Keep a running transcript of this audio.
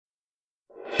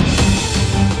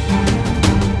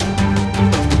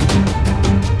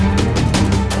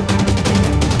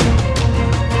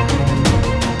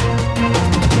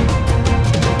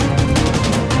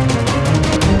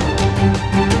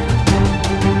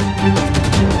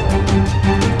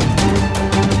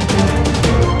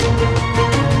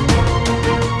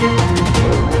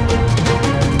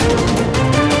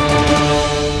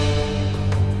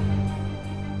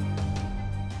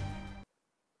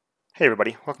Hey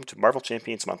everybody, welcome to Marvel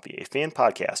Champions Monthly, a fan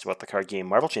podcast about the card game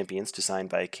Marvel Champions designed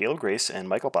by Caleb Grace and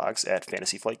Michael Boggs at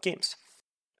Fantasy Flight Games.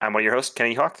 I'm one of your hosts,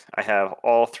 Kenny Hawk. I have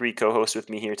all three co-hosts with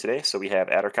me here today. So we have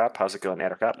Attercop. How's it going,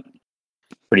 Attercop?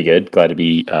 Pretty good. Glad to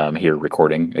be here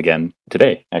recording again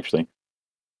today, actually.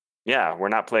 Yeah, we're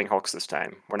not playing Hulks this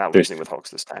time. We're not losing with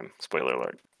Hulks this time. Spoiler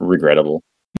alert. Regrettable.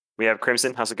 We have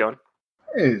Crimson. How's it going?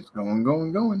 Hey, it's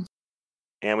going.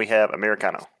 And we have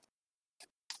Amerikano.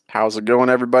 How's it going,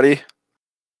 everybody?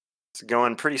 It's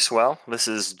going pretty swell. This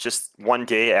is just one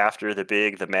day after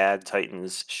the Mad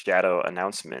Titans Shadow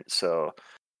announcement. So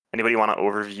anybody want to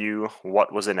overview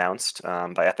what was announced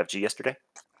by FFG yesterday?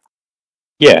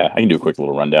 Yeah, I can do a quick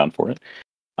little rundown for it.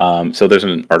 So there's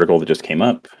an article that just came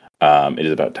up. It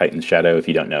is about Titan's Shadow. If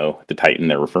you don't know the Titan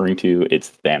they're referring to,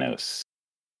 it's Thanos.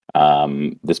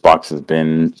 This box has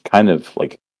been kind of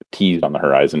like teased on the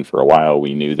horizon for a while.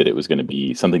 We knew that it was going to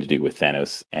be something to do with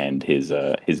Thanos and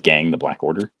his gang, the Black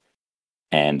Order.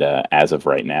 And as of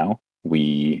right now,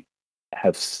 we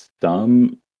have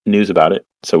some news about it.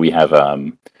 So we have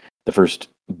the first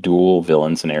dual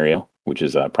villain scenario, which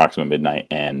is Proxima Midnight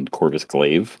and Corvus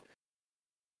Glaive.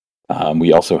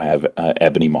 We also have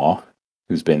Ebony Maw,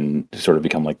 who's sort of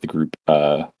become like the group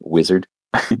wizard,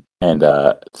 and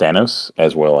Thanos,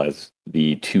 as well as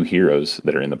the two heroes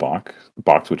that are in the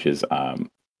box, which is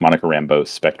Monica Rambeau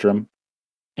Spectrum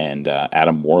and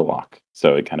Adam Warlock.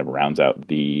 So it kind of rounds out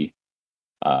the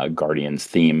Guardians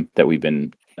theme that we've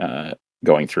been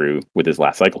going through with this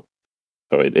last cycle.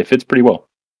 So it fits pretty well.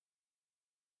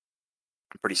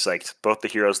 I'm pretty psyched. Both the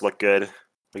heroes look good.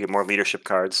 We get more leadership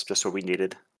cards, just what we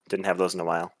needed. Didn't have those in a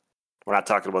while. We're not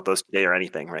talking about those today or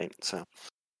anything, right? So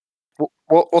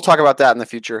we'll talk about that in the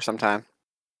future sometime.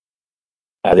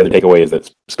 The other takeaway is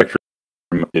that Spectrum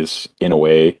is, in a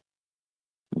way,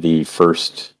 the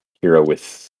first hero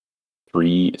with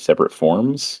 3 separate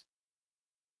forms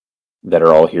that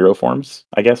are all hero forms,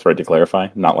 I guess, right, to clarify,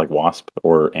 not like Wasp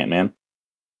or Ant-Man.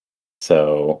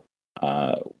 So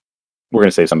we're going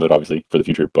to save some of it, obviously, for the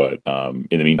future, but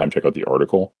in the meantime, check out the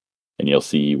article, and you'll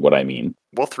see what I mean.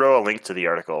 We'll throw a link to the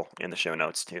article in the show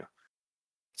notes, too.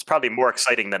 It's probably more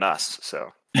exciting than us, so.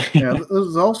 Yeah, this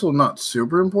is also not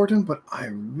super important, but I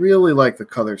really like the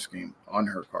color scheme on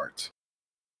her cards.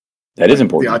 That is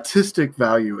important. The artistic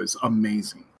value is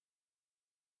amazing.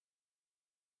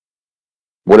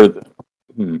 What are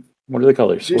the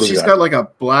colors? She's got like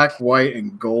a black, white,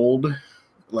 and gold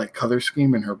like color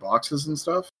scheme in her boxes and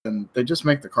stuff, and they just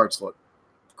make the cards look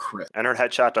crisp. And her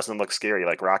headshot doesn't look scary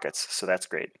like rockets, so that's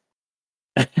great.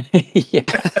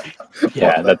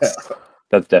 yeah,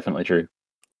 that's definitely true.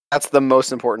 That's the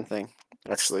most important thing,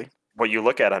 actually. What you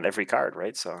look at on every card,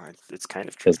 right? So it's kind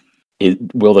of true.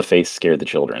 Will the face scare the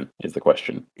children is the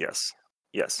question. Yes.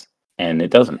 And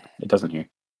it doesn't. It doesn't here.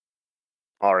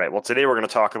 All right. Well, today we're going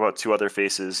to talk about 2 other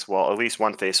faces. Well, at least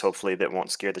one face, hopefully, that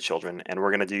won't scare the children. And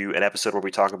we're going to do an episode where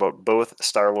we talk about both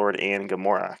Star-Lord and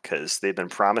Gamora, because they've been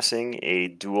promising a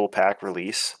dual pack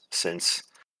release since,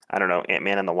 I don't know,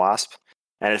 Ant-Man and the Wasp.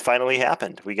 And it finally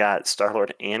happened. We got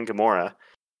Star-Lord and Gamora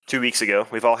 2 weeks ago.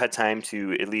 We've all had time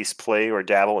to at least play or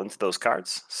dabble into those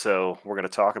cards. So we're going to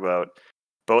talk about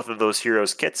both of those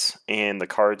heroes' kits and the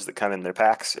cards that come in their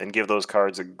packs and give those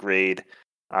cards a grade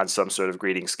on some sort of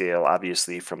grading scale,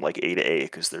 obviously from like A to A,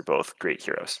 because they're both great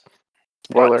heroes.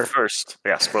 Spoiler. But first,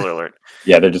 spoiler alert.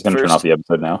 Yeah, they're just going to turn off the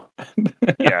episode now.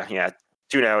 yeah.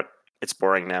 Tune out. It's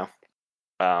boring now.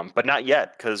 But not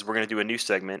yet, because we're going to do a new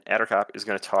segment. Attercop is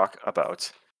going to talk about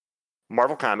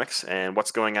Marvel Comics and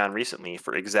what's going on recently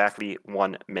for exactly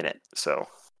 1 minute. So,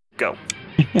 go.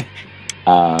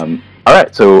 All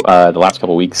right, so the last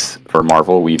couple weeks for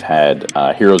Marvel, we've had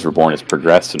Heroes Reborn has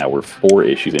progressed, so now we're 4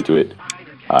 issues into it.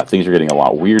 Things are getting a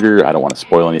lot weirder. I don't want to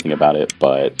spoil anything about it,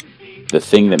 but the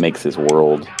thing that makes this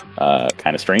world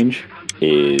kind of strange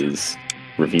is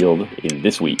revealed in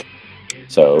this week.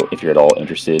 So if you're at all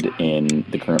interested in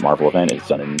the current Marvel event, it's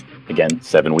done in, again,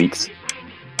 7 weeks.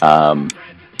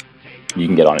 You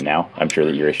can get on it now. I'm sure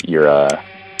that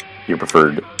your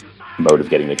preferred mode of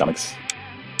getting the comics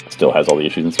still has all the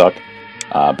issues in stock.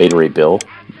 Beta Ray Bill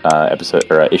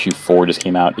issue 4 just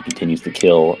came out. It continues to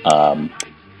kill.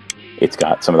 It's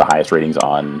got some of the highest ratings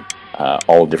on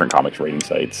all different comics rating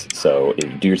sites. So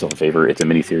do yourself a favor. It's a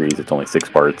miniseries. It's only 6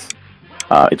 parts.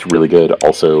 It's really good.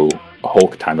 Also,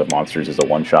 Hulk Time of Monsters is a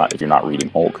one-shot. If you're not reading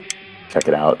Hulk, check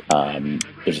it out.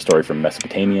 There's a story from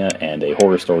Mesopotamia and a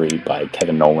horror story by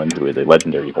Kevin Nolan, who is a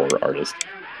legendary horror artist.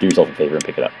 Do yourself a favor and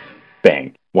pick it up.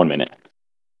 Bang. 1 minute.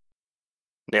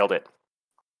 Nailed it.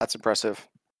 That's impressive.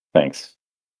 Thanks.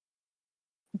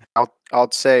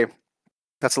 I'll say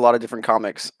that's a lot of different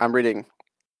comics. I'm reading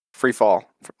free fall,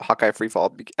 Hawkeye free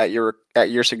fall at your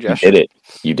You suggestion. did it.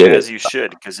 You did As it. you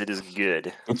should, because it is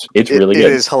good. It's really It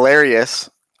good. is hilarious.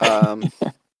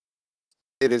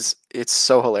 It's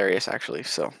so hilarious actually.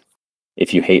 So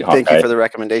If you hate thank you Hawkeye, for the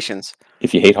recommendations.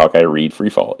 if you hate Hawkeye, read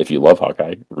Freefall. If you love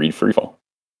Hawkeye, read Freefall.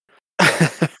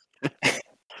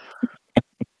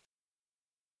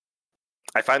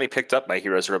 I finally picked up my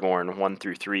Heroes Reborn 1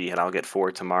 through 3, and I'll get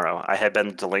 4 tomorrow. I had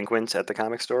been delinquent at the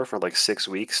comic store for like 6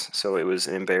 weeks, so it was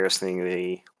an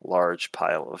embarrassingly large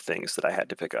pile of things that I had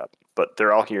to pick up. But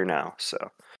they're all here now, so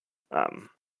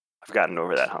I've gotten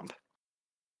over that hump.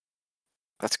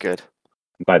 That's good.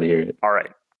 I'm glad to hear it. All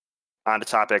right, on to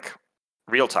topic,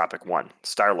 real topic 1,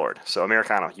 Star-Lord. So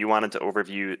Amerikano, you wanted to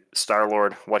overview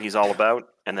Star-Lord, what he's all about,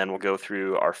 and then we'll go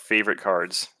through our favorite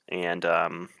cards and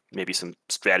maybe some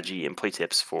strategy and play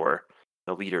tips for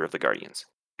the leader of the Guardians.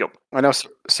 Go. I know,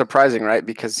 surprising, right?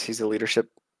 Because he's a leadership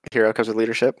hero, comes with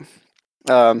leadership.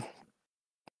 No,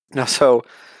 so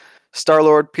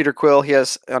Star-Lord, Peter Quill, he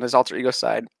has on his alter ego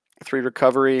side 3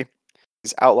 recovery.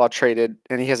 He's outlaw traded,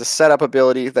 and he has a setup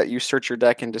ability that you search your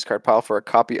deck and discard pile for a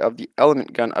copy of the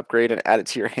element gun upgrade and add it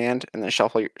to your hand, and then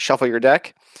shuffle your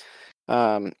deck.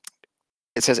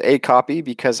 It says a copy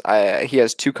because he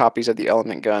has 2 copies of the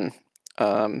element gun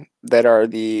that are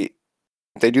they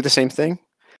do the same thing.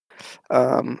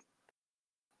 We'll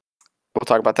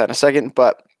talk about that in a second,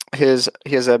 but he has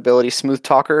the ability Smooth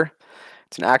Talker.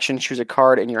 It's an action. Choose a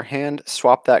card in your hand.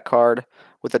 Swap that card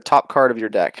with the top card of your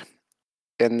deck,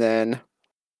 and then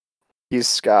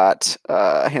he's got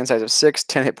a hand size of 6,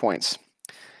 10 hit points.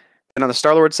 And on the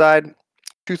Star-Lord side,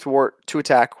 2 thwart, 2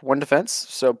 attack, 1 defense.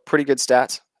 So pretty good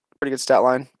stats. Pretty good stat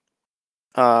line.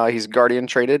 He's Guardian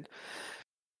traded.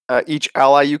 Each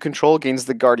ally you control gains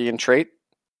the Guardian trait,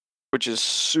 which is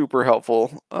super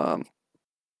helpful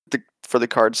for the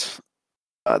cards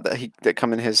that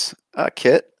come in his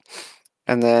kit.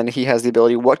 And then he has the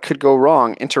ability, what could go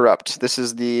wrong? Interrupt. This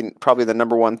is probably the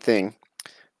number 1 thing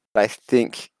that I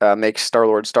think makes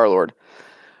Star-Lord Star-Lord.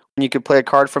 When you can play a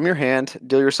card from your hand,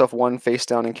 deal yourself 1 face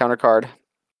down encounter card.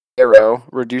 Arrow,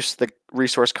 reduce the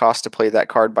resource cost to play that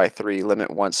card by 3,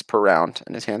 limit once per round,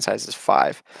 and his hand size is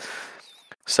 5.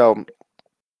 So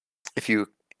if you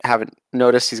haven't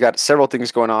noticed, he's got several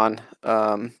things going on.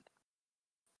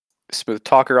 Smooth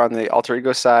Talker on the alter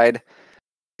ego side.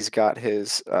 He's got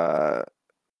his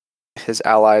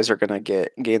allies are going to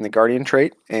gain the Guardian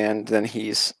trait, and then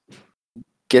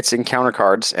gets encounter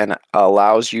cards and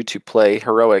allows you to play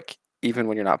heroic even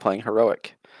when you're not playing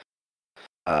heroic.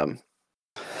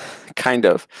 Kind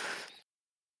of.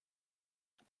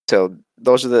 So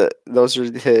those are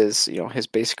his his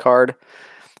base card.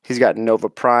 He's got Nova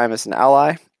Prime as an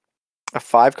ally, a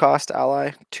 5-cost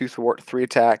ally, 2 thwart, 3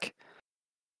 attack.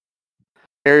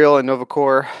 Aerial and Nova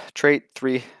Core trait,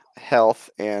 3 health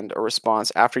and a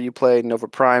response. After you play Nova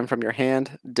Prime from your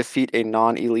hand, defeat a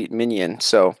non-elite minion.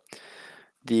 So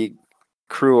the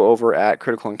crew over at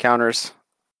Critical Encounters,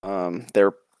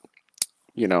 they're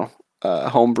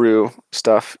homebrew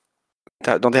stuff.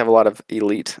 Don't they have a lot of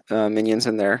elite minions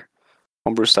in their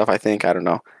homebrew stuff? I think, I don't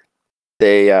know.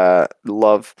 They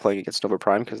love playing against Nova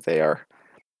Prime because they are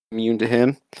immune to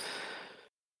him.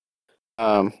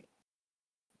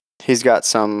 He's got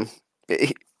some.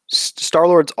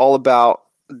 Star-Lord's all about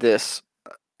this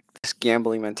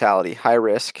gambling mentality, high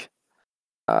risk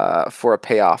for a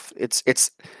payoff. It's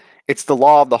the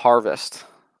law of the harvest,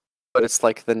 but it's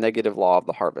like the negative law of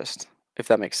the harvest, if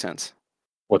that makes sense.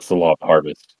 What's the law of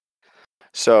harvest?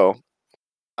 So,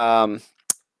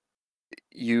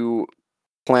 you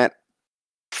plant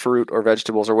fruit or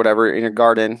vegetables or whatever in your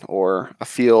garden or a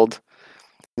field,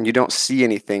 and you don't see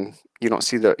anything. You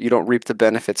don't reap the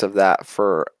benefits of that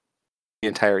for the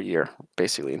entire year,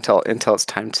 basically, until it's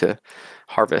time to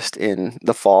harvest in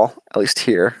the fall, at least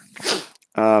here.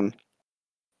 You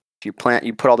plant,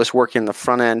 you put all this work in the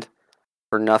front end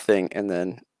for nothing, and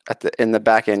then in the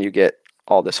back end you get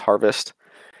all this harvest.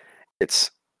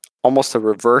 It's almost a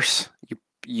reverse.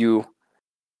 You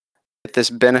get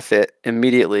this benefit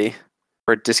immediately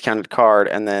for a discounted card,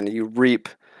 and then you reap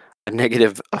a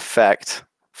negative effect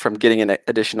from getting an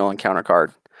additional encounter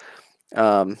card.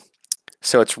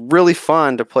 So it's really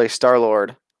fun to play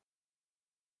Star-Lord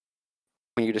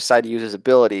when you decide to use his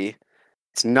ability.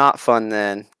 It's not fun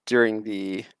then during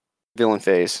the villain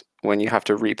phase when you have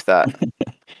to reap that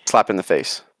slap in the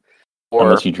face. Or,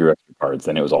 unless you drew extra cards,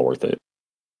 then it was all worth it.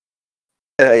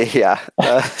 yeah.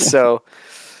 So,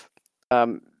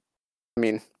 I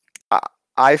mean,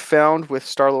 I found with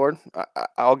Star-Lord,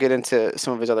 I'll get into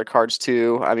some of his other cards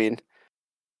too. I mean,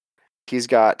 he's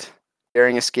got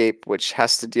Daring Escape, which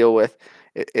has to deal with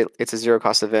it's a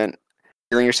 0-cost event.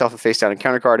 dealing yourself a face down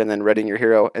encounter card, and then readying your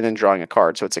hero, and then drawing a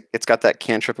card. So it's got that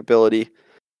cantrip ability.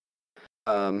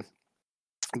 But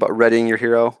readying your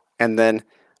hero, and then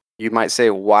you might say,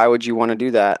 why would you want to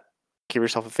do that? Give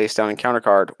yourself a face down encounter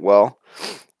card. Well,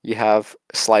 you have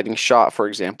sliding shot, for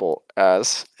example,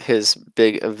 as his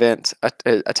big event,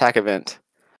 attack event.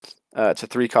 It's a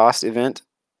 3-cost event,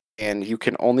 and you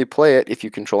can only play it if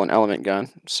you control an element gun.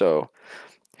 So,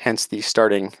 hence the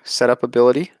starting setup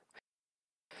ability.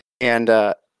 And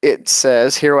it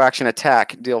says hero action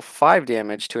attack, deal 5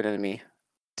 damage to an enemy.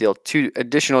 Deal 2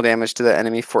 additional damage to the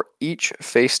enemy for each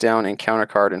face down encounter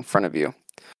card in front of you.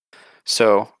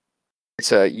 So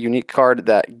it's a unique card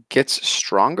that gets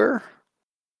stronger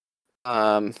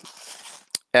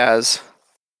as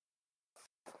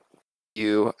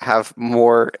you have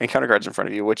more encounter cards in front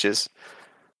of you, which is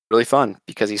really fun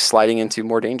because he's sliding into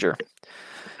more danger.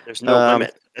 There's no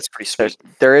limit. That's pretty sweet.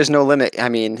 There is no limit. I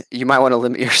mean, you might want to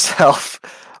limit yourself,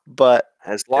 but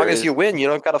as long as you win, you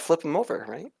don't got to flip him over,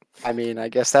 right? I mean, I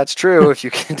guess that's true if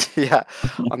you can, yeah,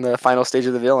 on the final stage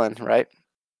of the villain, right?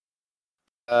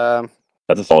 That's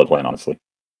a solid plan, honestly.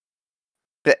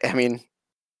 I mean,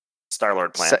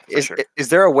 Star-Lord plan. Is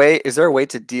there a way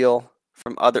to deal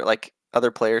from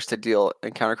other players to deal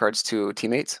encounter cards to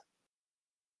teammates?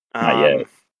 Not yet.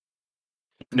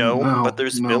 No, but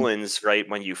there's villains, right?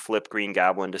 When you flip Green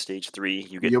Goblin to stage 3,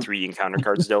 you get 3 encounter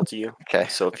cards dealt to you. Okay.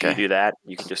 So if you do that,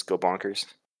 you can just go bonkers.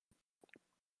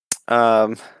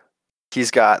 He's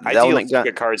got I deal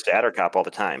good cards to Attercop all the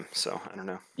time, so I don't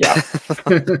know. Yeah,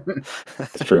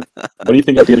 that's true. What do you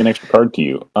think? I'd get an extra card to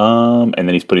you. And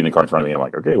then he's putting the card in front of me. I'm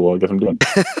like, okay, well, I guess I'm doing.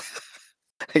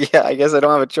 Yeah, I guess I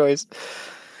don't have a choice.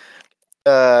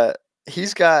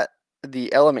 He's got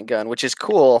the element gun, which is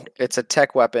cool. It's a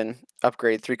tech weapon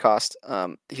upgrade, 3-cost.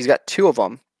 He's got 2 of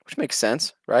them, which makes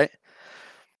sense, right?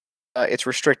 It's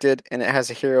restricted, and it has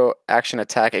a hero action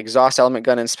attack. Exhaust element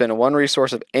gun and spend 1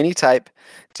 resource of any type.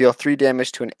 Deal 3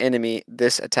 damage to an enemy.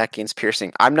 This attack gains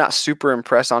piercing. I'm not super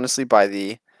impressed, honestly, by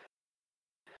the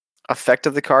effect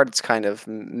of the card. It's kind of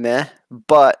meh,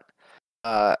 but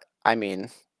I mean,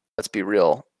 let's be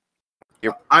real.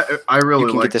 I really you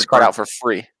can like get this card out for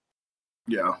free.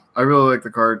 Yeah, I really like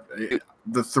the card.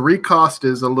 The 3-cost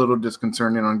is a little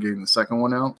disconcerting on getting the second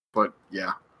one out, but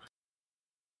yeah.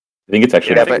 I think it's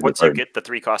actually. I think once you get the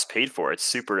 3-cost paid for, it's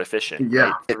super efficient.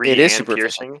 Yeah, right? It is super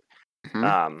piercing.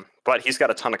 efficient. But he's got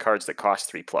a ton of cards that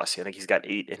cost 3+. I think he's got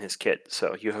 8 in his kit,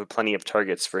 so you have plenty of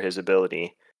targets for his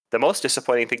ability. The most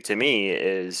disappointing thing to me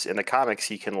is in the comics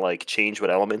he can like change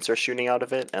what elements are shooting out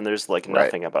of it, and there's like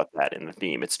nothing about that in the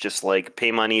theme. It's just like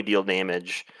pay money, deal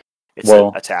damage. It's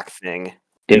an attack thing.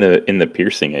 In the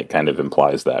piercing, it kind of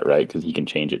implies that, right? Because he can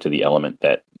change it to the element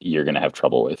that you're going to have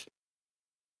trouble with.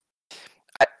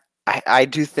 I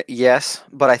do think yes,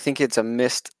 but I think it's a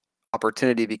missed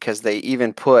opportunity because they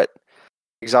even put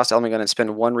exhaust element gun and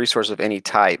spend 1 resource of any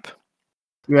type.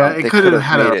 Yeah, it could have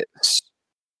had made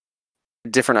a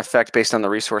different effect based on the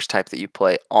resource type that you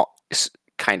play.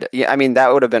 Kind of, yeah. I mean,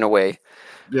 that would have been a way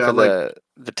for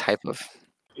the type of.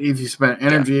 If you spent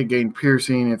energy, it gained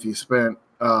piercing. If you spent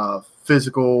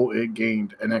physical, it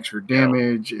gained an extra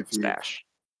damage. If you smash,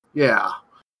 yeah,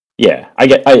 I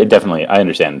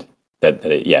understand that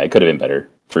it could have been better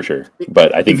for sure.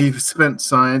 But I think if you spent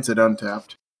science, it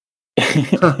untapped.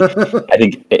 I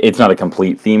think it's not a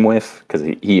complete theme whiff because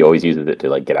he always uses it to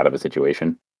like get out of a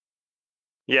situation.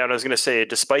 Yeah, and I was gonna say,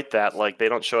 despite that, like they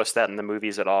don't show us that in the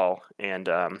movies at all, and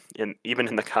even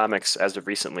in the comics as of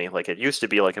recently, like it used to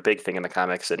be like a big thing in the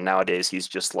comics, and nowadays he's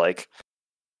just like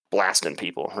blasting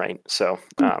people, right? So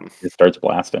it starts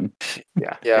blasting.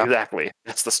 Yeah, exactly.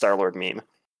 That's the Star-Lord meme.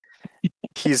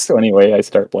 So anyway, I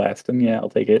start blasting. Yeah, I'll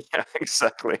take it. Yeah,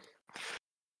 exactly.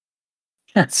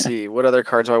 Let's see, what other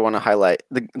cards do I want to highlight?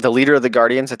 The Leader of the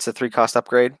Guardians. It's a 3-cost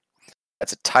upgrade.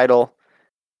 That's a title.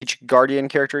 Each Guardian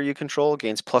character you control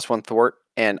gains +1 thwart,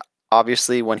 and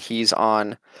obviously when he's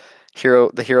on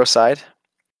the hero side,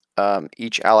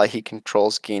 each ally he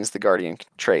controls gains the Guardian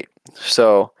trait.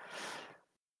 So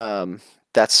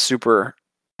that's super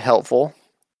helpful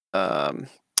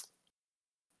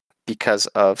because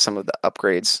of some of the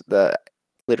upgrades, the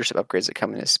leadership upgrades that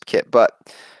come in his kit.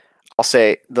 But I'll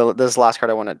say this last card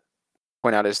I want to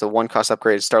point out is the 1-cost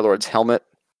upgrade Star-Lord's helmet,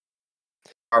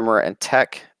 armor, and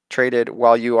tech. Traded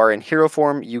while you are in hero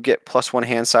form, you get +1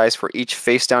 hand size for each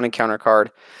face down encounter card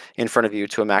in front of you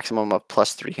to a maximum of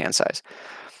 +3 hand size.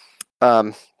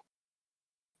 I'll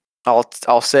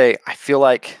say I feel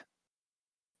like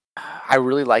I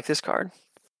really like this card,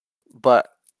 but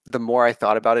the more I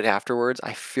thought about it afterwards,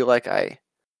 I feel like it's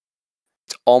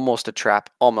almost a trap,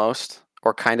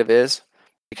 or kind of is,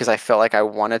 because I felt like I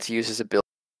wanted to use his ability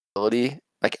ability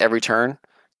like every turn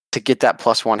to get that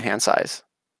 +1 hand size.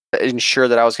 To ensure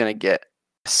that I was going to get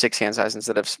 6 hand size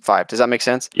instead of 5. Does that make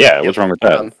sense? Yeah, what's wrong with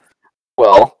that?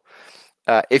 Well,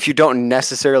 if you don't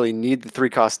necessarily need the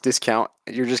 3-cost discount,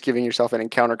 you're just giving yourself an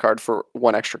encounter card for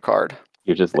 1 extra card.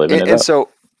 You're just living it up. And so,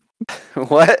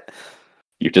 what?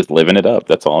 You're just living it up.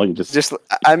 That's all. You just.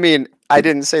 I mean, I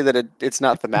didn't say that it's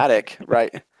not thematic,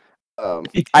 right? I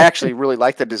actually really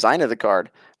like the design of the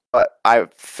card, but I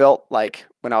felt like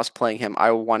when I was playing him, I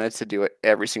wanted to do it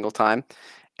every single time,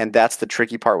 and that's the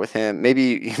tricky part with him.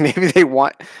 Maybe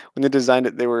when they designed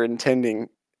it, they were intending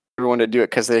everyone to do it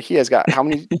because he has got how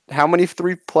many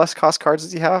 3+ cost cards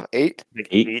does he have? 8? Like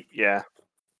 8, yeah.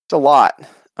 It's a lot.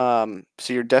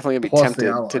 So you're definitely gonna be Plus the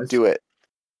tempted to allies. do it.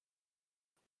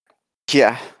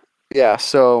 Yeah.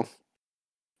 So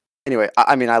anyway,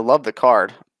 I mean, I love the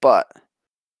card, but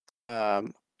I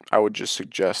would just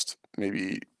suggest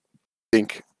maybe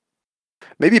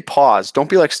pause. Don't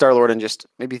be like Star-Lord and just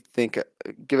maybe think,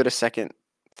 give it a second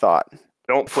thought.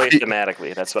 Don't play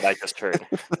thematically. That's what I just heard.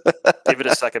 Give it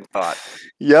a second thought.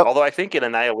 Yep. Although I think in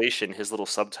Annihilation, his little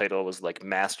subtitle was like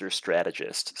Master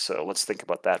Strategist. So let's think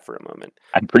about that for a moment.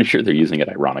 I'm pretty sure they're using it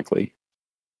ironically.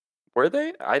 Were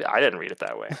they? I didn't read it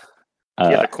that way. He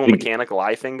had the cool mechanical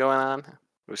eye thing going on.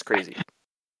 It was crazy.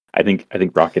 I think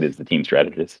Rocket is the team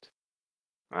strategist.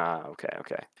 Okay.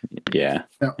 Yeah.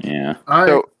 Yeah.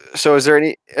 Yeah. So are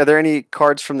there any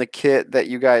cards from the kit that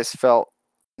you guys felt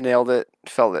nailed it,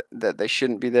 felt that they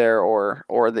shouldn't be there,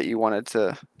 or that you wanted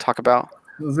to talk about?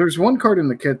 There's one card in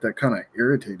the kit that kind of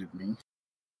irritated me,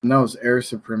 and that was Air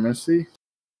Supremacy.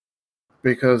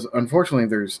 Because unfortunately,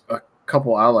 there's a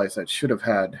couple allies that should have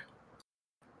had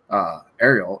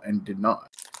Aerial and did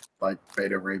not, like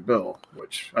Beta Ray Bill,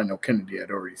 which I know Kennedy had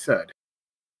already said.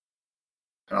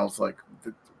 And I was like,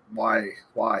 why?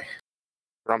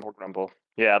 Grumble.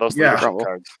 Yeah, those Yeah. leadership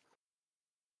cards.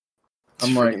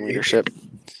 I'm like, leadership.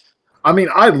 I mean,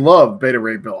 I love Beta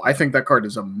Ray Bill. I think that card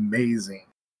is amazing.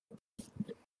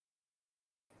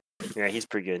 Yeah, he's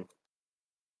pretty good.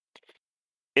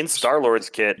 In Star-Lord's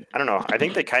kit, I don't know. I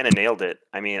think they kind of nailed it.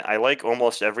 I mean, I like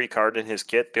almost every card in his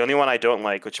kit. The only one I don't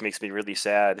like, which makes me really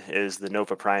sad, is the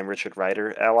Nova Prime Richard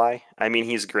Rider ally. I mean,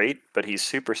 he's great, but he's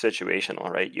super situational,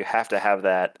 right? You have to have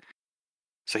that.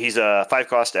 So he's a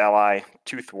 5-cost ally,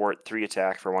 2 thwart, 3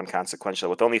 attack for 1 consequential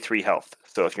with only 3 health.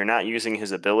 So if you're not using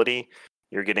his ability,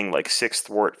 you're getting like 6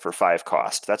 thwart for 5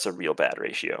 cost. That's a real bad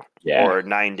ratio. Yeah. Or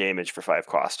 9 damage for 5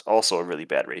 cost. Also a really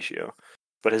bad ratio.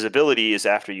 But his ability is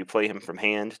after you play him from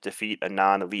hand, defeat a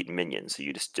non-elite minion. So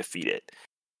you just defeat it.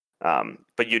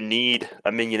 But you need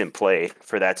a minion in play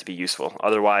for that to be useful.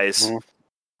 Otherwise,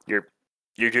 you're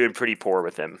doing pretty poor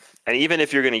with him. And even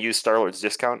if you're going to use Star-Lord's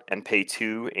discount and pay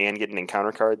 2 and get an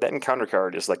encounter card, that encounter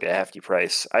card is like a hefty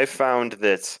price. I've found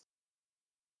that...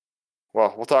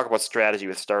 Well, we'll talk about strategy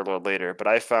with Star-Lord later, but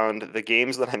I found the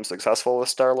games that I'm successful with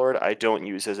Star-Lord, I don't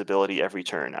use his ability every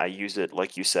turn. I use it,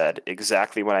 like you said,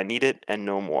 exactly when I need it and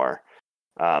no more.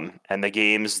 And the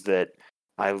games that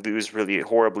I lose really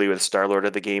horribly with Star-Lord are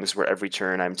the games where every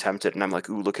turn I'm tempted and I'm like,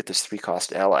 ooh, look at this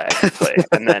 3-cost ally I can play.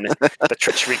 And then the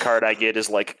treachery card I get is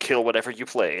like, kill whatever you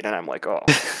played. And I'm like, oh.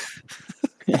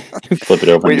 Flip it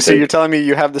over. Wait, so you're telling me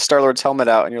you have the Star-Lord's helmet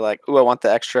out and you're like, ooh, I want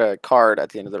the extra card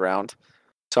at the end of the round.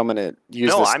 So I'm going to use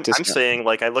No, this I'm discount. saying,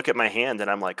 like, I look at my hand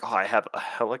and I'm like, oh, I have a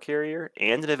helicarrier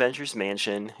and an Avengers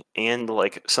Mansion and,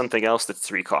 like, something else that's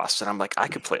 3 costs. And I'm like, I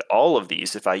could play all of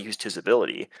these if I used his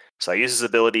ability. So I use his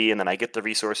ability and then I get the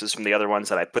resources from the other ones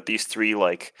and I put these 3,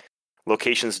 like,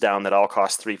 locations down that all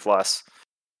cost 3+.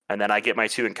 And then I get my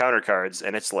 2 encounter cards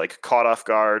and it's, like, caught off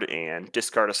guard and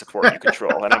discard a support you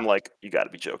control. And I'm like, you got to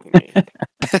be joking me.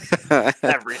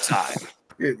 Every time.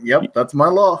 Yep, that's my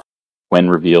law. When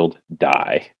revealed,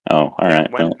 die. Oh, all right.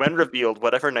 When revealed,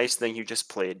 whatever nice thing you just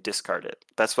played, discard it.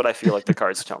 That's what I feel like the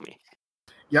cards tell me.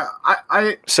 Yeah,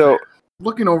 I So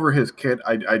looking over his kit,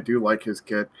 I do like his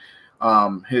kit.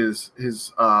 His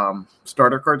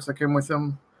starter cards that came with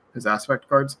him, his aspect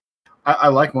cards. I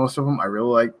like most of them. I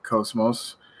really like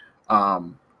Cosmos.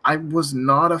 I was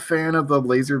not a fan of the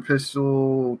laser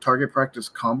pistol target practice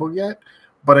combo yet,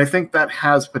 but I think that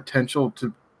has potential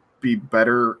to be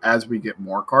better as we get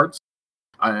more cards.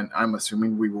 And I'm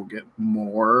assuming we will get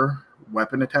more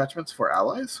weapon attachments for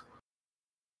allies.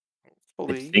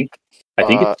 I think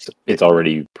it's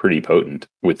already pretty potent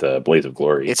with Blaze of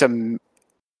Glory. It's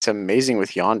amazing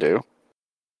with Yondu.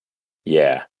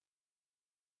 Yeah.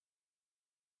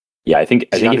 Yeah, I think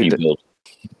if you build...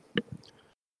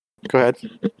 Go ahead.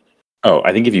 Oh,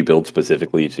 I think if you build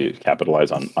specifically to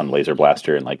capitalize on Laser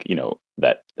Blaster and, like, you know,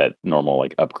 that normal,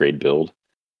 like, upgrade build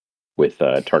with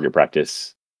target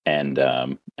practice and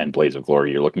Blaze of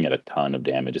Glory, you're looking at a ton of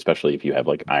damage, especially if you have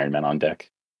like Iron Man on deck.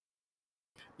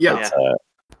 Yeah.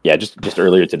 It's, just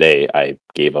earlier today, I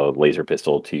gave a laser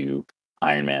pistol to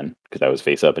Iron Man because I was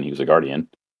face up and he was a Guardian,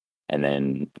 and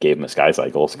then gave him a Sky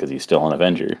Cycles because he's still an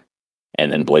Avenger,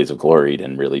 and then Blaze of Glory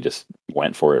and really just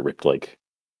went for it, ripped like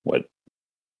what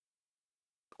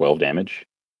 12 damage,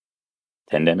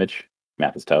 10 damage.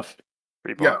 Math is tough.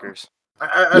 Pretty Yeah. bonkers.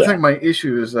 I think my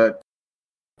issue is that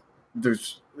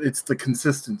it's the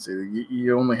consistency.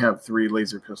 You only have 3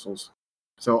 laser pistols,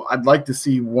 so I'd like to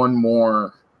see one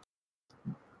more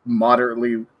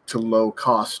moderately to low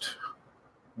cost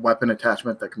weapon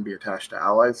attachment that can be attached to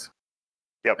allies.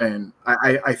 Yep. And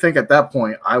I think at that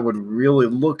point I would really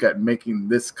look at making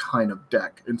this kind of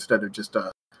deck instead of just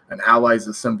an allies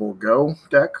assemble go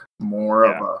deck, more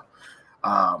of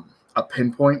a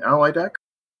pinpoint ally deck.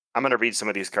 I'm going to read some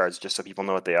of these cards just so people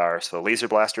know what they are. So Laser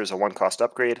Blaster is a 1-cost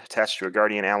upgrade, attached to a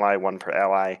Guardian ally, 1 per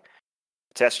ally.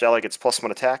 Attached ally gets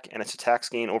 +1 attack, and its attacks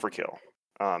gain overkill.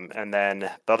 And then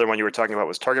the other one you were talking about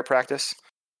was Target Practice.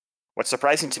 What's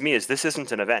surprising to me is this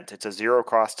isn't an event. It's a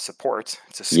 0-cost support.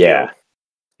 It's a skill. Yeah.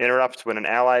 Interrupt when an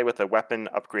ally with a weapon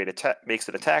upgrade makes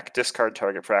an attack, discard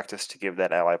Target Practice to give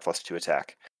that ally +2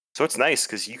 attack. So it's nice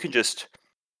because you can just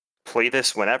play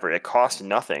this whenever. It costs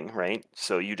nothing, right?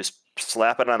 So you just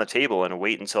slap it on the table and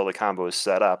wait until the combo is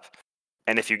set up.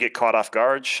 And if you get caught off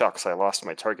guard, shucks, I lost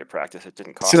my Target Practice. It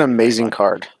didn't cost It's an me very amazing much.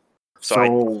 card.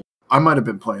 So I might have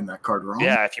been playing that card wrong.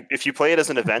 Yeah, if you play it as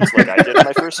an event like I did in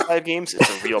my first 5 games, it's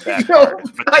a real bad No,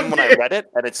 card. But then when I read it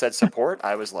and it said support,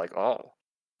 I was like, oh,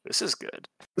 this is good.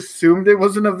 Assumed it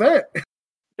was an event.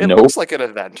 It Nope. looks like an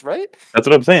event, right? That's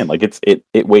what I'm saying. Like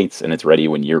it waits and it's ready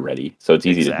when you're ready. So it's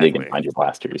easy to dig and Exactly. find your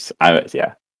blasters.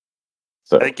 Yeah.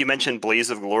 So I think you mentioned Blaze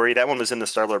of Glory. That one was in the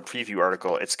Star-Lord preview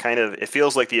article. It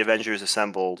feels like the Avengers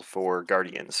assembled for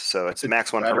Guardians. So it's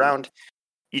max 1 per better. round.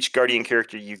 Each Guardian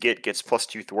character you get gets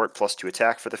 +2 thwart, +2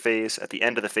 attack for the phase. At the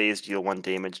end of the phase, deal 1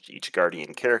 damage to each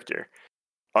Guardian character.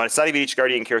 It's not even each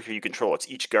Guardian character you control, it's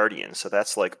each Guardian. So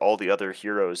that's like all the other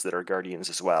heroes that are Guardians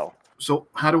as well. So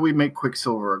how do we make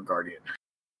Quicksilver a Guardian?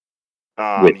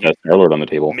 with You Star-Lord on the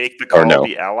table. make the Or call no.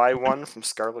 the ally one from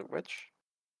Scarlet Witch.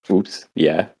 Oops.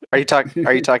 Yeah. Are you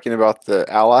talking about the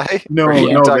ally? No, Or are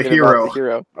you no, the talking hero. about the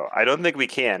hero. Oh, I don't think we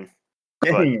can,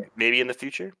 but Dang it. maybe in the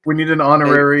future. We need an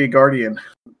honorary Guardian.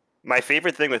 My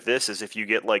favorite thing with this is if you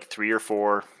get like 3 or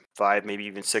 4, 5, maybe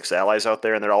even 6 allies out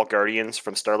there and they're all Guardians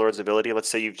from Star-Lord's ability. Let's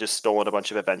say you've just stolen a bunch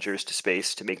of Avengers to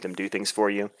space to make them do things for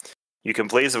you. You can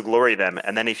Blaze of Glory them,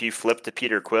 and then if you flip to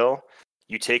Peter Quill,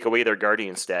 you take away their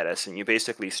Guardian status, and you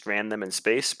basically strand them in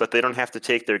space, but they don't have to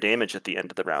take their damage at the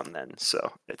end of the round then.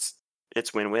 So it's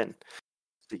win-win.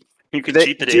 You can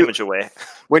cheat the damage away.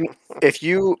 If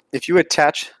you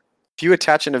attach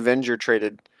an Avenger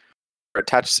traded or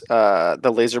attach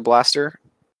the laser blaster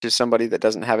to somebody that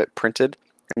doesn't have it printed,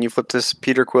 and you flip this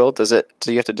Peter Quill, do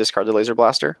you have to discard the laser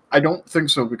blaster? I don't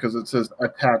think so because it says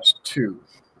attached to.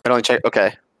 I only check.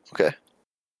 Okay.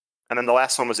 And then the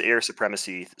last one was Air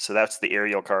Supremacy, so that's the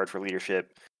aerial card for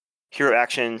leadership. Hero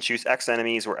action, choose X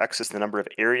enemies, where X is the number of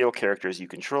aerial characters you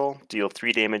control. Deal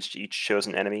 3 damage to each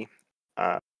chosen enemy.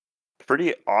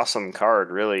 Pretty awesome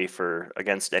card, really, for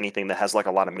against anything that has like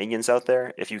a lot of minions out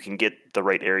there, if you can get the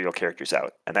right aerial characters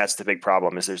out. And that's the big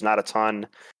problem, is there's not a ton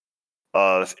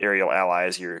of aerial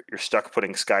allies. You're stuck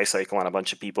putting Sky Cycle on a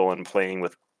bunch of people and playing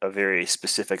with a very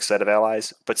specific set of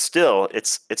allies, but still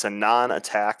it's a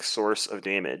non-attack source of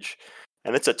damage,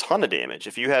 and it's a ton of damage.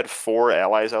 If you had 4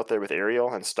 allies out there with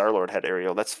aerial and Star-Lord had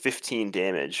aerial, that's 15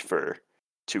 damage for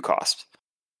 2 cost.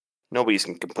 Nobody's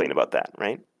can complain about that,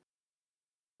 right?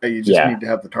 You just need to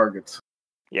have the targets.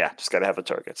 Yeah, just gotta have the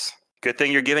targets. Good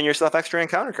thing you're giving yourself extra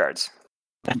encounter cards.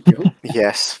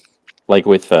 Yes. Like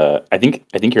with I think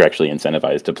you're actually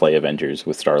incentivized to play Avengers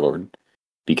with Star-Lord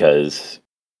because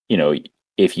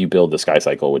if you build the Sky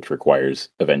Cycle, which requires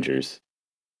Avengers,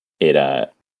 it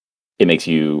makes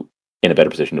you in a better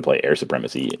position to play Air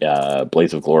Supremacy.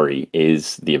 Blaze of Glory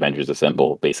is the Avengers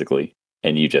assemble, basically,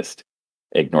 and you just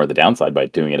ignore the downside by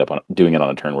doing it on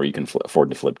a turn where you can afford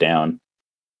to flip down.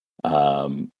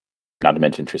 Not to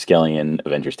mention Triskelion,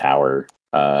 Avengers Tower.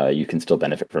 You can still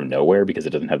benefit from Nowhere because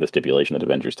it doesn't have the stipulation that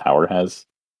Avengers Tower has.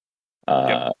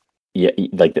 Yep. Yeah,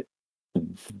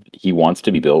 he wants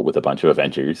to be built with a bunch of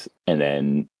Avengers, and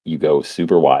then you go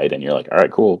super wide, and you're like, all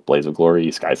right, cool, Blaze of Glory,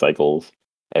 Sky Cycles,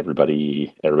 everybody's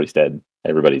dead.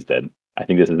 Everybody's dead. I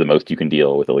think this is the most you can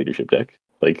deal with a leadership deck.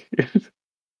 Like,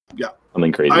 yeah,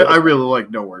 something crazy. I really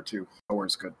like Nowhere too.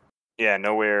 Nowhere's good. Yeah,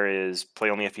 Nowhere is play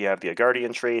only if you have the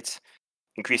Guardian trait.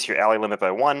 Increase your ally limit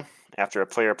by 1. After a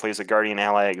player plays a Guardian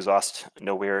ally, exhaust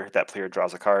Nowhere, that player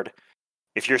draws a card.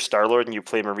 if you're Star-Lord and you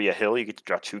play Maria Hill, you get to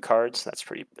draw 2 cards. That's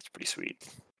pretty sweet.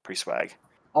 Pretty swag.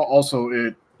 Also,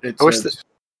 it says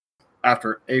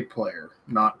after a player,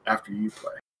 not after you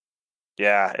play.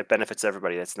 Yeah, it benefits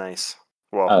everybody. That's nice.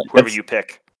 Well, whoever you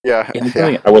pick. Yeah,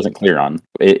 something I wasn't clear on.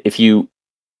 If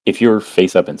you're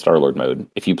face up in Star-Lord mode,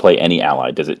 if you play any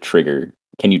ally, does it trigger?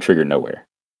 Can you trigger nowhere?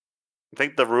 I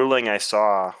think the ruling I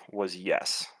saw was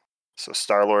yes. So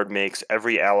Star-Lord makes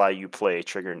every ally you play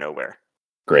trigger nowhere.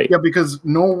 Great. Yeah, because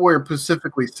nowhere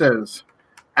specifically says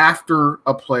after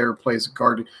a player plays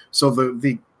Guardian. So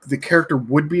the character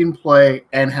would be in play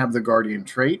and have the Guardian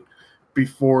trait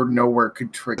before nowhere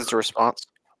could trigger. It's a response.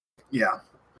 Yeah.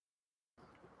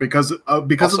 Because of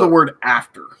the word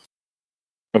after.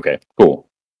 Okay, cool.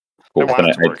 I want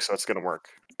it to work, so it's going to work.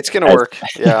 It's going to work,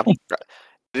 yeah.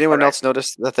 Did anyone else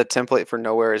notice that the template for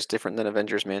Nowhere is different than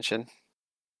Avengers Mansion?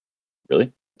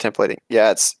 Really? Templating.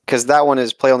 Yeah, it's because that one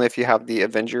is play only if you have the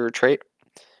Avenger trait.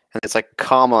 And it's like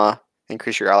comma,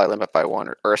 increase your ally limit by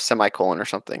 1 or a semicolon or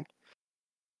something.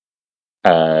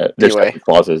 There's Anyway.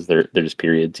 clauses. They're just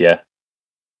periods, yeah.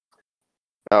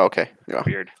 Oh, okay. Yeah.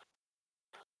 Weird.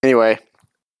 Anyway,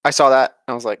 I saw that.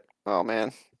 I was like, oh,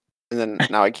 man. And then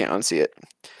now I can't unsee it.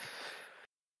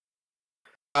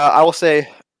 I will say,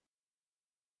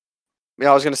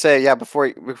 I was going to say, yeah,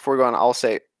 before we go on, I'll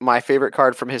say my favorite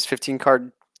card from his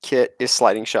 15-card kit is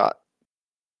Sliding Shot.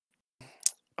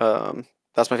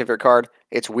 That's my favorite card.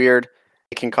 It's weird.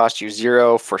 It can cost you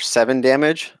 0 for 7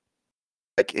 damage.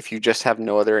 Like if you just have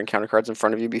no other encounter cards in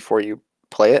front of you before you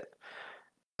play it.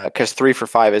 Because 3 for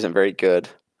 5 isn't very good.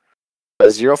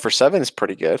 But 0 for 7 is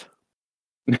pretty good.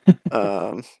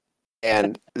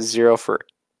 And 0 for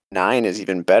 9 is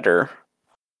even better.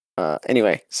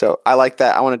 Anyway, so I like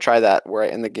that. I want to try that where I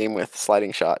end the game with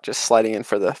Sliding Shot, just sliding in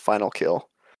for the final kill.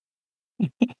 And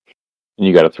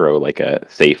you got to throw like a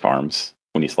safe arms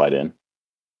when you slide in.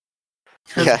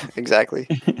 Yeah, exactly.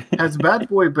 Has Bad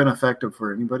Boy been effective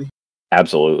for anybody?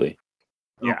 Absolutely.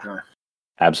 Yeah. Okay.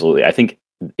 Absolutely. I think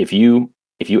if you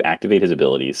activate his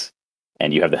abilities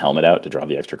and you have the helmet out to draw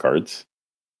the extra cards,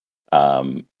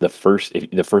 the first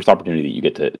opportunity that you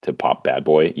get to pop Bad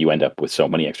Boy, you end up with so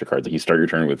many extra cards. Like you start your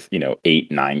turn with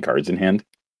 8, 9 cards in hand,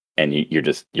 and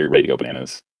you're ready to go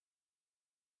bananas.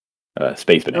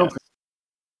 Space bananas. Okay.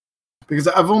 Because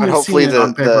I've only hopefully seen it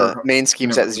on paper. The main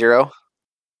scheme's at 0.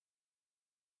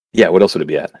 Yeah, what else would it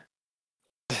be at?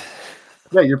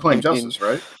 Yeah, you're playing Justice,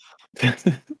 right?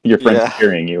 Your friends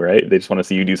carrying you, right? They just want to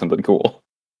see you do something cool.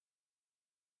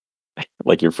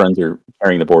 Like your friends are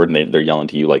carrying the board and they're yelling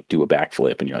to you like do a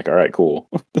backflip and you're like, all right, cool.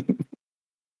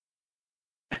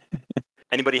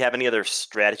 Anybody have any other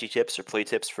strategy tips or play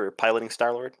tips for piloting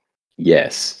Star-Lord?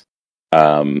 Yes.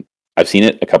 I've seen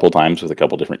it a couple times with a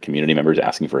couple different community members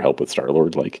asking for help with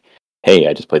Star-Lord. Like, hey,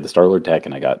 I just played the Star-Lord deck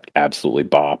and I got absolutely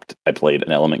bopped. I played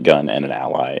an element gun and an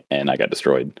ally and I got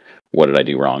destroyed. What did I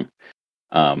do wrong?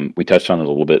 We touched on it a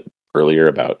little bit earlier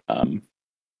about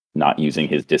not using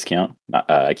his discount.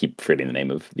 I keep forgetting the name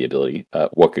of the ability.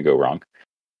 What could go wrong?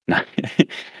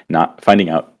 Not finding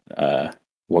out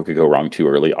what could go wrong too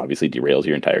early obviously derails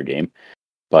your entire game.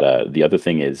 But the other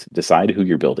thing is decide who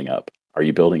you're building up. Are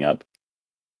you building up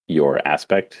your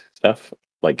aspect stuff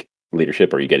like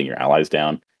leadership? Are you getting your allies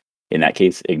down? In that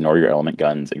case, ignore your element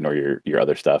guns, ignore your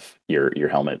other stuff, your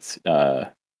helmets,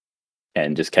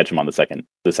 and just catch them on the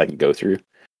second go through.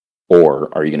 Or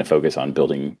are you going to focus on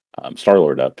building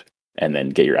Star-Lord up and then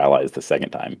get your allies the second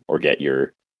time, or get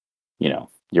your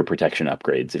protection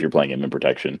upgrades if you're playing him in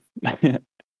protection?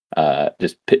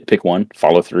 Just pick one,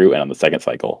 follow through, and on the second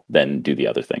cycle, then do the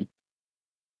other thing.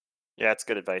 Yeah, it's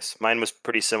good advice. Mine was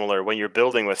pretty similar. When you're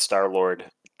building with Star-Lord,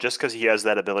 just because he has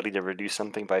that ability to reduce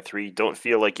something by 3, don't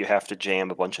feel like you have to jam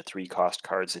a bunch of 3-cost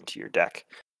cards into your deck.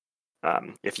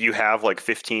 If you have like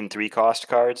 15 3-cost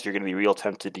cards, you're going to be real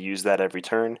tempted to use that every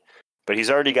turn. But he's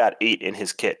already got 8 in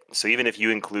his kit. So even if you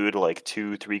include like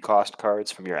 2 3-cost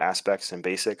cards from your aspects and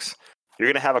basics, you're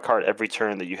going to have a card every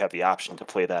turn that you have the option to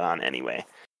play that on anyway.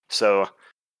 So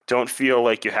don't feel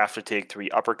like you have to take 3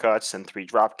 uppercuts and 3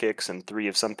 drop kicks and 3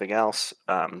 of something else,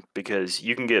 because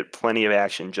you can get plenty of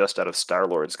action just out of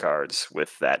Star-Lord's cards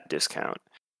with that discount.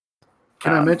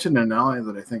 Can I mention an ally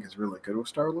that I think is really good with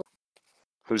Star-Lord?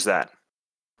 Who's that?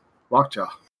 Lockjaw.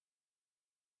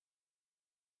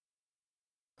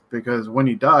 Because when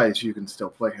he dies, you can still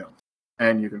play him.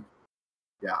 And you can...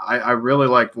 Yeah, I really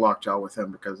like Lockjaw with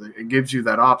him because it gives you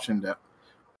that option to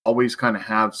always kind of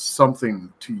have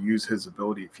something to use his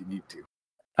ability if you need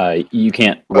to. You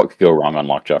can't... What could go wrong on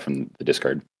Lockjaw from the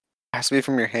discard? It has to be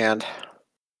from your hand.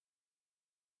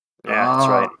 Yeah, that's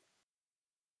right.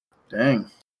 Dang.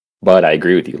 But I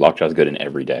agree with you. Lockjaw's good in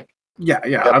every deck. Yeah.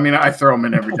 Yep. I mean, I throw him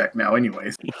in every deck now,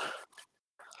 anyways.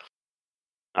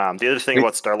 The other thing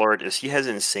about Star-Lord is he has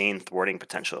insane thwarting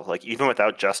potential. Like, even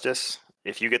without Justice,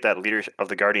 if you get that leader of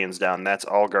the Guardians down, that's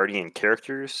all Guardian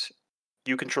characters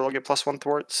you control get +1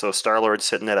 thwart. So Star-Lord's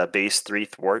sitting at a base 3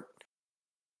 thwart,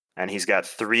 and he's got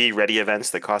 3 ready events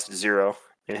that cost 0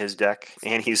 in his deck,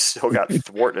 and he's still got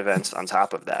thwart events on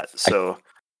top of that. So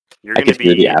you're going to be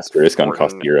hear the asterisk on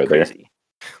cost thwarting 0 there. crazy.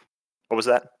 What was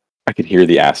that? I could hear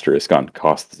the asterisk on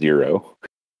cost 0.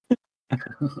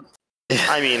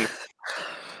 I mean,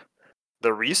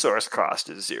 the resource cost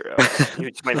is 0. You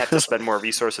might have to spend more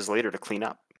resources later to clean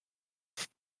up.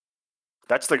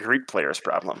 That's the Greek player's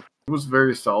problem. It was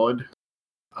very solid.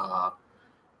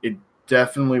 It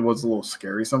definitely was a little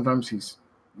scary sometimes. He's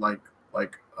like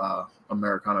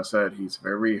Amerikano said, he's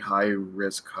very high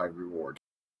risk, high reward.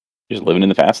 Just living in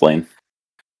the fast lane.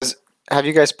 Have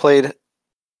you guys played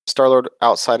Star-Lord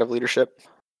outside of leadership?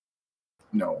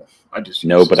 No, I just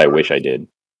No, but I wish I did.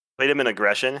 Played him in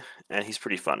aggression, and he's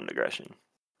pretty fun in aggression.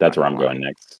 That's where I'm going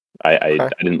next. I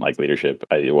didn't like leadership.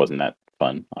 It wasn't that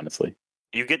fun, honestly.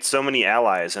 You get so many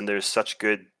allies, and there's such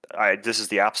good. This is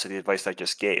the opposite of the advice I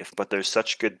just gave, but there's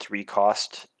such good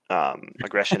 3-cost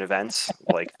aggression events,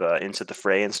 like the Into the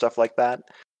Fray and stuff like that,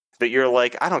 that you're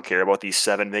like, I don't care about these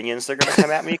 7 minions. They're going to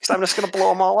come at me because I'm just going to blow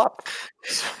them all up.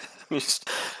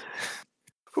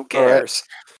 Who cares?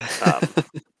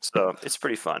 So it's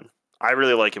pretty fun. I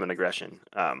really like him in aggression,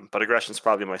 but aggression's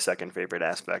probably my second favorite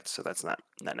aspect, so that's not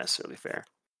necessarily fair.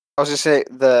 I was just say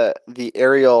the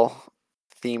aerial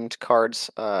themed cards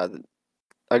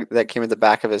that came in the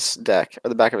back of his deck or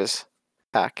the back of his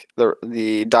pack.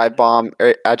 The Dive Bomb,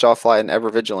 Agile Fly, and Ever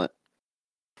Vigilant.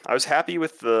 I was happy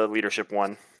with the leadership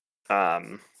one.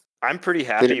 I'm pretty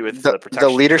happy with the protection.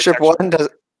 The leadership one does.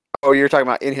 Oh, you're talking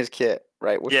about in his kit,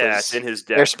 right? Which yeah, was it's in his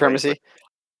deck. Air Supremacy. Right?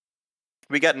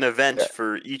 We got an event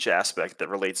for each aspect that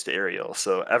relates to aerial.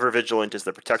 So Ever Vigilant is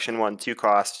the protection one, 2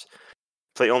 costs.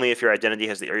 Play only if your identity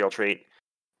has the aerial trait.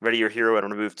 Ready your hero and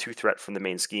remove 2 threat from the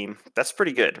main scheme. That's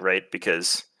pretty good, right?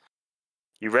 Because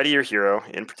you ready your hero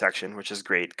in protection, which is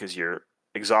great because you're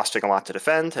exhausting a lot to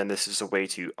defend, and this is a way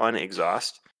to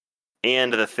unexhaust.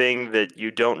 And the thing that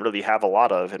you don't really have a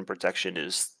lot of in protection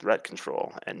is threat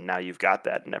control, and now you've got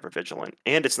that in Ever Vigilant.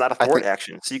 And it's not a thwart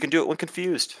action, so you can do it when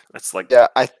confused. That's like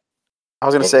I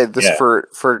was going to say this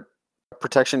for a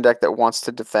protection deck that wants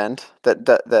to defend, that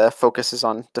the focus is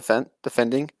on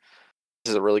defending.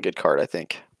 This is a really good card, I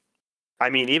think. I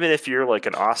mean, even if you're like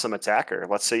an awesome attacker,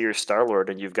 let's say you're Star-Lord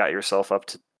and you've got yourself up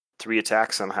to 3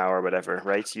 attacks somehow or whatever,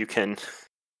 right? You can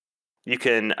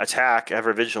attack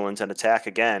Ever Vigilant and attack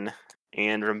again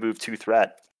and remove 2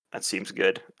 threat. That seems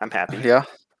good. I'm happy. Yeah.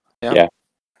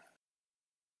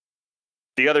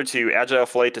 The other 2, Agile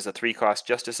Flight is a 3-cost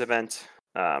justice event.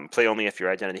 Play only if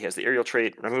your identity has the aerial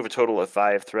trait. Remove a total of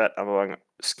 5 threat among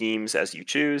schemes as you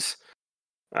choose.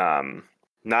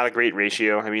 Not a great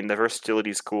ratio. I mean, the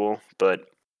versatility is cool, but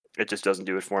it just doesn't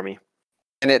do it for me.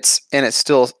 And it's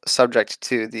still subject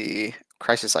to the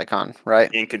crisis icon, right?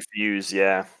 And confuse,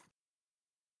 yeah.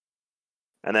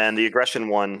 And then the aggression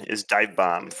one is Dive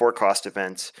Bomb, 4-cost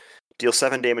event. Deal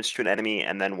 7 damage to an enemy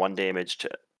and then 1 damage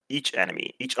to each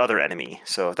other enemy.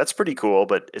 So that's pretty cool,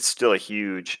 but it's still a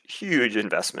huge, huge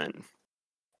investment.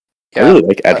 Yeah, I really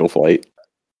like Agile Flight.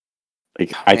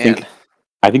 Like I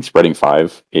think spreading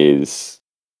 5 is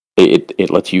it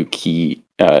lets you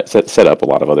set up a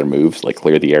lot of other moves like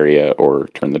clear the area or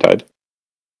turn the tide.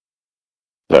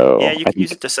 So yeah, you can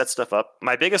use it to set stuff up.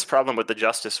 My biggest problem with the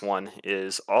Justice one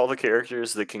is all the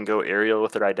characters that can go aerial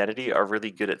with their identity are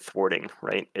really good at thwarting,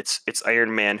 right? It's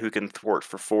Iron Man who can thwart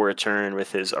for 4 a turn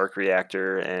with his arc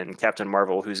reactor, and Captain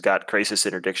Marvel who's got crisis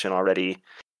interdiction already,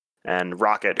 and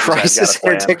Rocket who's crisis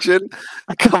interdiction.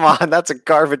 Come on, that's a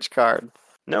garbage card.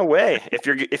 No way.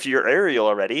 If you're aerial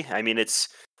already, I mean it's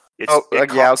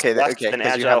okay. Than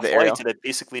Agile Flight, and it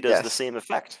basically does the same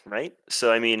effect, right?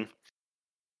 So I mean.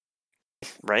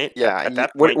 Right? Yeah. At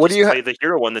that point, what do you play the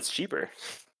hero one that's cheaper?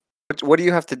 What do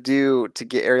you have to do to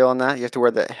get aerial on that? You have to wear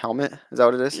the helmet? Is that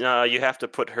what it is? No, you have to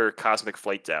put her Cosmic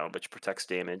Flight down, which protects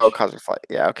damage. Oh, Cosmic Flight.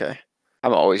 Yeah, okay.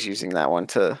 I'm always using that one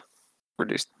to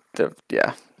reduce the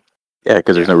Yeah,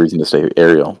 because there's no reason to stay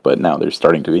aerial, but now there's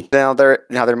starting to be. Now there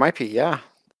might be, yeah.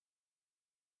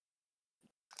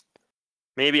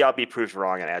 Maybe I'll be proved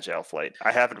wrong on Agile Flight.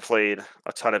 I haven't played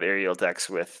a ton of aerial decks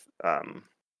with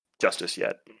Justice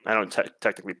yet. I don't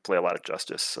technically play a lot of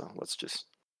Justice, so let's just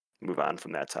move on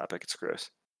from that topic. It's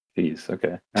gross. Jeez,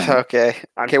 okay.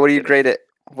 Okay. What do you grade it?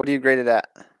 What do you grade it at?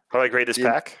 How do I grade this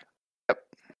pack? Yep.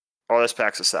 Oh, this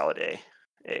pack's a solid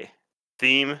A.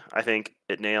 Theme, I think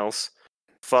it nails.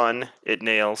 Fun, it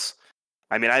nails.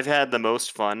 I mean, I've had the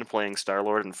most fun playing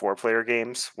Star-Lord in 4-player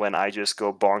games when I just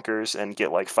go bonkers and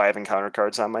get like 5 encounter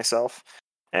cards on myself.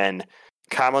 And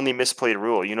commonly misplayed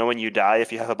rule, you know, when you die,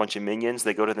 if you have a bunch of minions,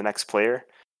 they go to the next player.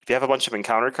 If you have a bunch of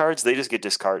encounter cards, they just get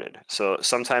discarded. So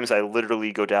sometimes I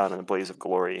literally go down in a blaze of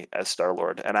glory as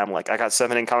Star-Lord, and I'm like, I got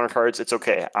 7 encounter cards. It's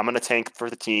okay. I'm gonna tank for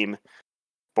the team,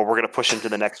 but we're gonna push into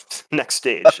the next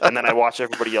stage. And then I watch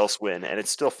everybody else win, and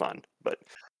it's still fun. But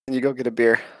And you go get a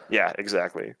beer. yeah,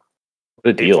 exactly. What a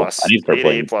A deal! plus, I need to start 8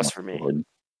 playing A plus more for me. Star-Lord.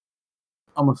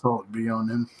 I'm a solid B on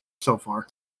him so far.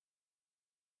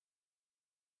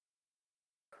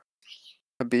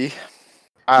 A B.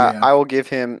 Yeah. I will give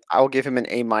him an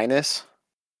A minus.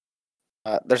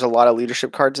 There's a lot of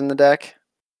leadership cards in the deck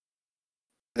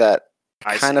that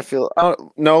I kind of see. feel.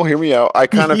 Oh no, hear me out. I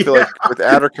kind of feel like with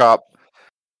Attercop,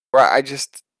 where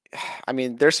I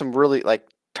mean, there's some really like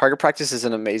target practice is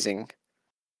an amazing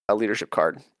leadership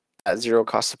card at 0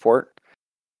 cost support.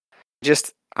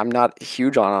 Just I'm not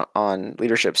huge on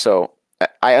leadership, so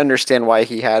I understand why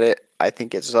he had it. I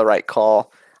think it's the right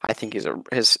call. I think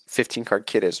his 15 card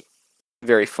kit is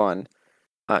very fun,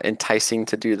 enticing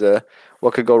to do the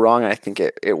what could go wrong. And I think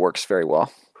it works very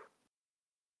well.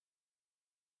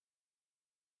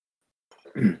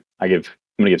 I'm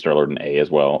gonna give Star-Lord an A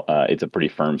as well. It's a pretty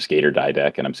firm skater die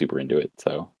deck, and I'm super into it.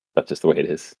 So that's just the way it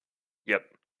is. Yep.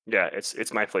 Yeah,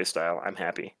 it's my play style. I'm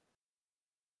happy.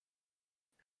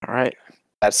 All right,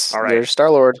 that's All your right.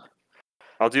 Star-Lord.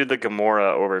 I'll do the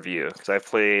Gamora overview because I've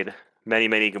played many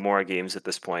Gamora games at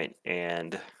this point,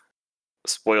 and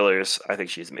spoilers, I think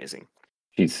she's amazing.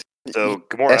 She's So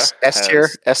Gamora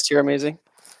S tier, amazing.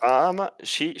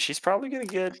 she's probably gonna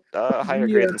get a higher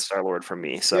Yeah. grade than Star-Lord from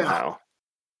me somehow.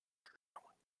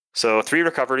 So 3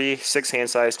 recovery, 6 hand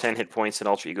size, 10 hit points in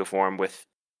Ultra Ego form with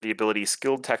the ability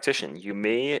Skilled Tactician. You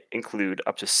may include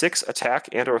up to 6 attack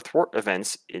and or thwart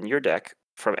events in your deck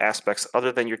from aspects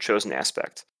other than your chosen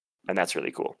aspect. And that's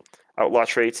really cool. Outlaw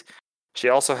trait. She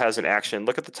also has an action.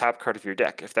 Look at the top card of your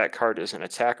deck. If that card is an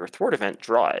attack or thwart event,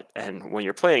 draw it. And when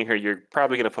you're playing her, you're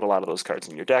probably going to put a lot of those cards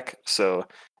in your deck. So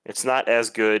it's not as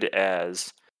good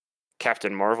as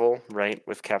Captain Marvel, right?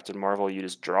 With Captain Marvel, you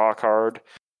just draw a card,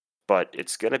 but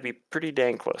it's going to be pretty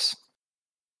dang close.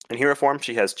 In hero form,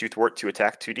 she has 2 thwart, 2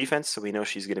 attack, 2 defense, so we know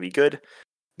she's going to be good.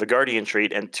 The Guardian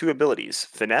trait and 2 abilities.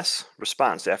 Finesse,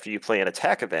 response. After you play an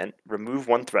attack event, remove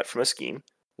 1 threat from a scheme,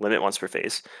 limit once per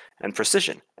phase. And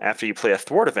Precision. After you play a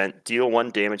thwart event, deal 1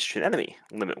 damage to an enemy,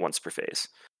 limit once per phase.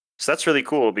 So that's really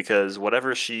cool because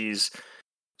whatever she's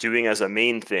doing as a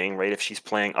main thing, right? If she's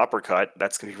playing uppercut,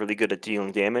 that's going to be really good at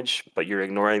dealing damage, but you're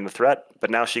ignoring the threat.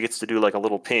 But now she gets to do like a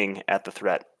little ping at the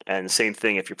threat. And same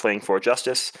thing if you're playing for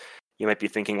justice, you might be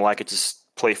thinking, well, I could just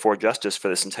play for justice for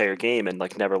this entire game and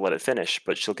like never let it finish,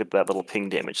 but she'll get that little ping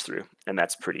damage through, and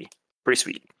that's pretty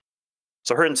sweet.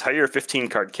 So her entire 15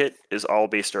 card kit is all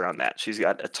based around that. She's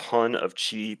got a ton of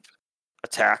cheap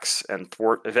attacks and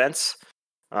thwart events,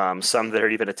 some that are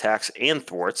even attacks and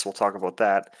thwarts. We'll talk about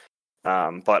that.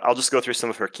 But I'll just go through some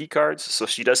of her key cards. So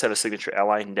she does have a signature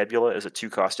ally. Nebula is a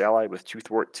 2-cost ally with 2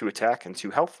 thwart, 2 attack, and 2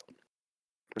 health.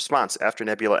 Response: after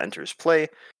Nebula enters play,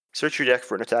 search your deck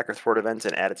for an attack or thwart event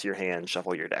and add it to your hand.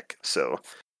 Shuffle your deck. So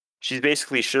she's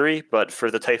basically Shuri, but for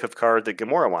the type of card that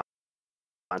Gamora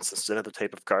wants instead of the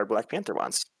type of card Black Panther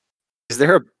wants. Is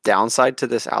there a downside to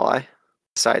this ally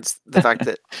besides the fact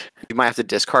that you might have to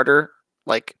discard her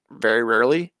like very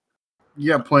rarely?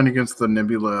 Yeah, playing against the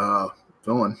Nebula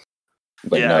villain.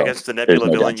 but yeah, no, against the there's Nebula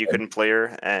no villain, you downside. couldn't play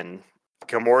her, and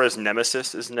Gamora's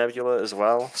nemesis is Nebula as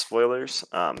well. Spoilers.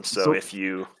 So if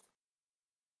you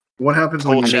What happens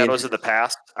when pull you Shadows of the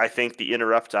Past, I think the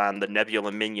interrupt on the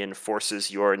Nebula minion forces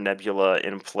your Nebula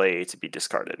in play to be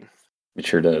discarded. It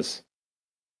sure does.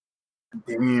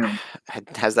 damn?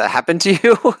 Has that happened to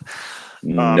you?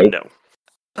 Nope. No.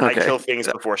 I kill things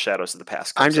before Shadows of the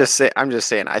Past comes I'm just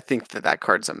saying. I think that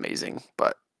card's amazing,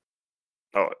 but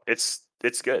Oh, it's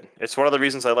good. It's one of the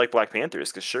reasons I like Black Panther is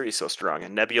because Shuri's so strong,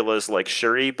 and Nebula's like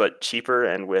Shuri but cheaper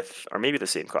and with, or maybe the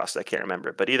same cost. I can't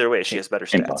remember, but either way, she has better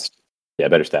Same stats. cost. Yeah,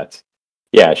 better stats.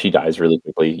 Yeah, she dies really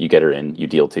quickly. You get her in, you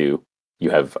deal 2, you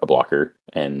have a blocker,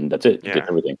 and that's it. You Yeah. get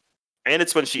everything. And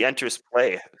it's when she enters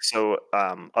play, so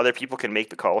other people can make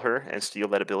the call her and steal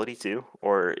that ability too.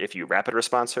 Or if you rapid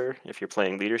response her, if you're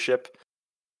playing leadership,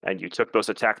 and you took those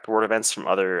attack thwart events from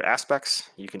other aspects,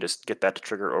 you can just get that to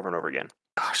trigger over and over again.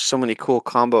 gosh, so many cool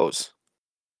combos.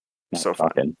 Not So fun.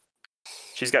 talking.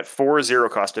 She's got 4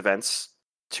 0-cost events.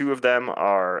 2 of them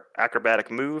are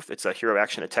Acrobatic Move. It's a hero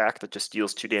action attack that just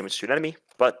deals 2 damage to an enemy.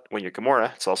 But when you're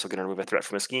Gamora, it's also going to remove a threat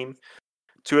from a scheme.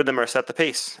 2 of them are Set the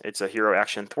Pace. It's a hero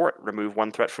action thwart. Remove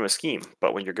 1 threat from a scheme.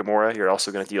 But when you're Gamora, you're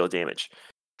also going to deal damage.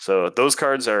 So those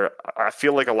cards are, I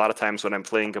feel like a lot of times when I'm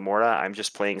playing Gamora, I'm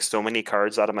just playing so many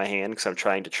cards out of my hand because I'm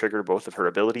trying to trigger both of her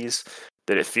abilities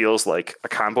that it feels like a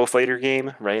combo fighter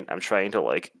game, right? I'm trying to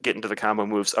like get into the combo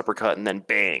moves, uppercut, and then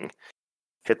bang,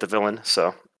 hit the villain.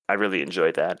 So I really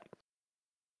enjoyed that.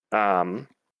 One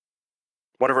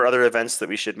of our other events that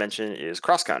we should mention is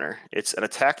Cross Counter. It's an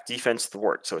attack, defense,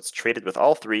 thwart, so it's traded with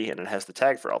all three, and it has the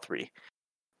tag for all three.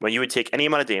 When you would take any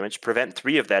amount of damage, prevent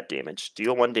 3 of that damage,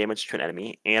 deal 1 damage to an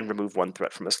enemy, and remove 1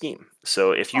 threat from a scheme.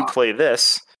 So if you play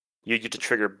this, you get to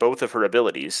trigger both of her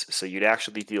abilities, so you'd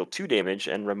actually deal 2 damage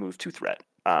and remove 2 threat.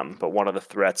 But one of the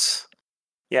threats,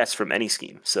 yeah, it's from any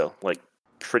scheme. So like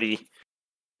pretty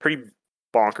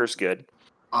bonkers good.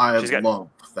 I love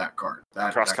that card.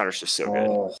 Cross Counter's just so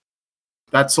good.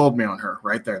 That sold me on her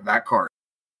right there. That card.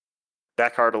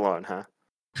 That card alone, huh?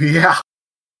 Yeah.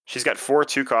 She's got 4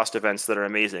 2-cost events that are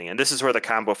amazing, and this is where the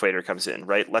combo fighter comes in,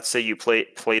 right? Let's say you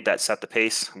played that Set the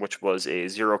Pace, which was a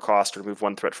 0-cost, remove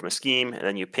 1 threat from a scheme, and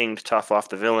then you pinged Tough off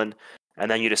the villain, and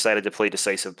then you decided to play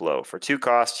Decisive Blow. For 2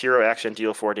 cost, hero action,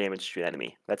 deal 4 damage to an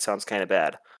enemy. That sounds kind of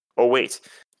bad. Oh wait,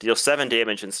 deal 7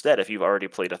 damage instead if you've already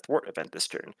played a Thwart event this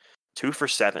turn. 2 for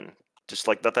 7. Just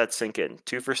like let that sink in.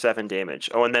 2 for 7 damage.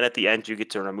 Oh, and then at the end you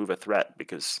get to remove a threat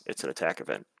because it's an attack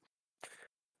event.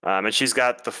 And she's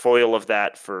got the foil of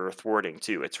that for thwarting,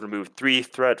 too. It's remove 3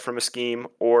 threat from a scheme,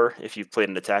 or if you've played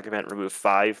an attack event, remove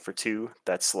 5 for 2.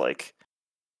 That's like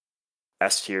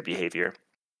S-tier behavior.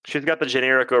 She's got the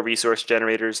generico resource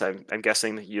generators. I'm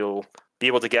guessing that you'll be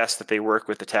able to guess that they work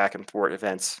with attack and thwart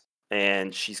events.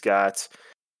 And she's got,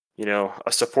 a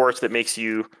support that makes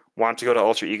you want to go to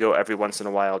Ultra Ego every once in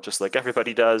a while, just like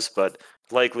everybody does, but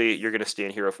likely you're going to stay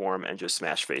in hero form and just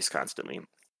smash face constantly.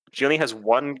 She only has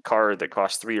 1 card that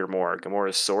costs 3 or more,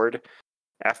 Gamora's Sword.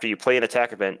 After you play an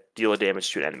attack event, deal a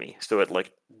damage to an enemy. So it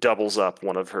like doubles up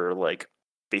one of her like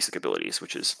basic abilities,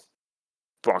 which is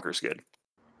bonkers good.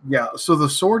 Yeah, so the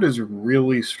sword is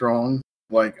really strong.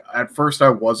 Like at first I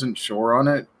wasn't sure on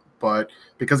it, but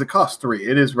because it costs 3,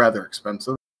 it is rather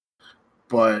expensive.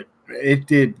 But it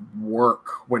did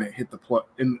work when it hit the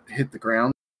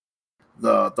ground.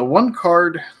 The one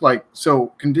card, like, so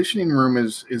Conditioning Room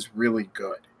is really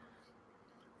good.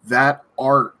 That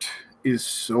art is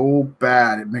so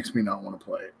bad it makes me not want to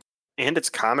play it. And it's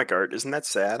comic art, isn't that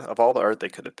sad? Of all the art they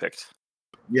could have picked.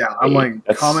 Yeah, I'm like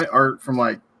comic art from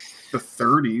like the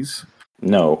 30s.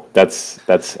 No, that's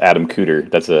Adam Cooter.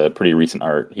 That's a pretty recent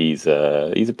art. He's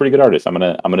a pretty good artist. I'm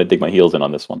gonna dig my heels in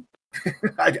on this one.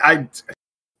 I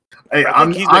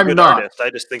think he's a good artist. I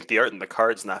just think the art in the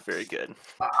card's not very good.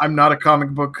 I'm not a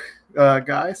comic book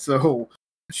guy, so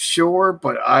sure,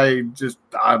 but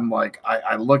I'm like,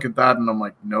 I look at that and I'm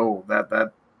like, no,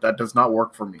 that does not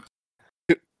work for me.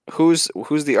 Who's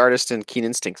the artist in Keen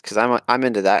Instincts? Because I'm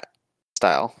into that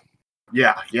style.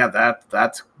 Yeah,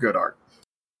 that's good art.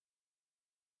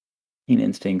 Keen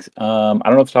Instincts. I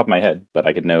don't know off the top of my head, but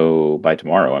I could know by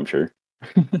tomorrow, I'm sure.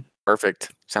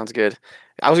 Perfect. Sounds good.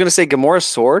 I was gonna say Gamora's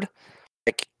Sword.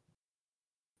 Like,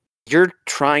 you're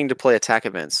trying to play attack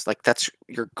events. Like, that's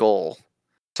your goal.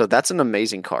 So that's an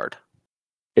amazing card.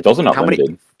 It's also not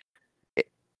limited.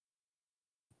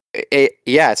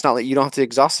 Yeah, it's not like you don't have to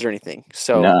exhaust it or anything.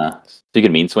 So nah. So you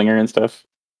can mean swinger and stuff.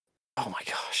 Oh my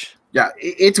gosh. Yeah,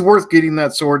 it's worth getting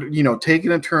that sword,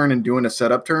 taking a turn and doing a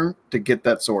setup turn to get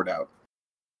that sword out.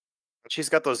 She's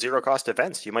got those 0-cost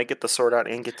events. You might get the sword out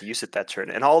and get to use it that turn.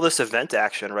 And all this event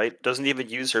action, right, doesn't even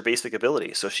use her basic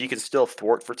ability. So she can still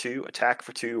thwart for 2, attack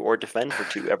for 2, or defend for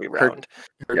 2 every round.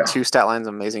 Her 2 stat line's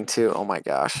amazing too. Oh my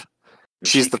gosh.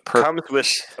 She's the comes with.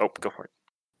 Oh, go for it.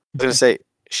 I was gonna say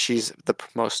she's the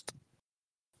most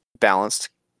balanced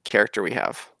character we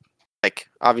have. Like,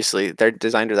 obviously they're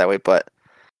designed her that way, but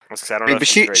I don't know if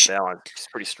she's very balanced. She's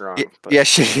pretty strong. But. Yeah,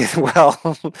 she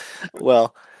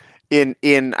well. In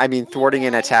thwarting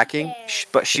and attacking,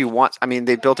 but she wants.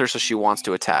 They built her so she wants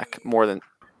to attack more than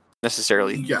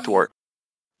necessarily thwart.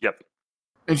 Yep.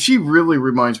 And she really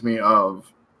reminds me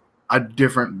of a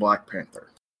different Black Panther.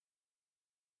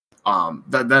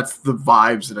 That's the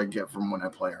vibes that I get from when I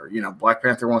play her. Black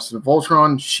Panther wants to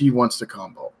Voltron, she wants to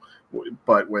combo,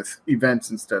 but with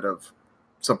events instead of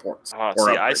supports.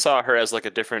 I saw her as like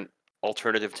a different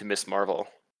alternative to Miss Marvel.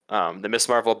 The Miss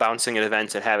Marvel bouncing an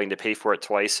event and having to pay for it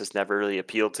twice has never really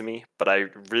appealed to me, but I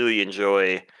really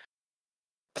enjoy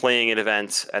playing an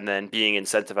event and then being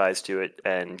incentivized to it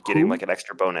and getting like an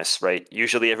extra bonus, right?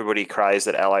 Usually everybody cries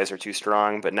that allies are too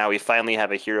strong, but now we finally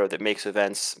have a hero that makes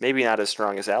events maybe not as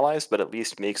strong as allies, but at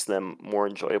least makes them more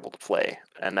enjoyable to play,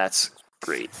 and that's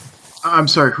great. I'm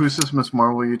sorry, who's this Miss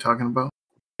Marvel you're talking about?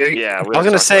 Yeah, I was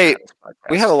going to say,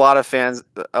 we have a lot of fans,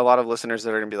 a lot of listeners that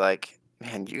are going to be like,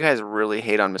 Man, you guys really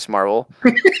hate on Miss Marvel.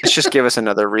 Let's just give us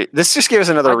another reason.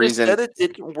 I said it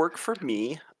didn't work for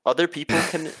me. Other people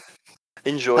can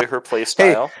enjoy her play Hey,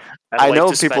 style. I Like know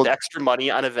to spend people. extra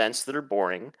money on events that are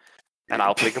boring, and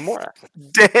I'll play Gamora.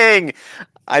 Dang,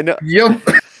 I know. Yep.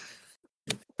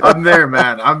 I'm there,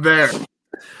 man. I'm there.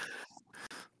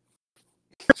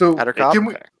 So Attercop, can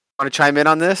we? want to chime in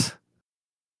on this?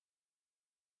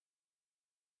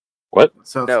 What?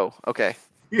 So No. Okay.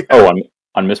 yeah, Oh,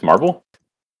 on Miss Marvel?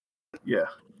 yeah.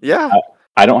 Yeah.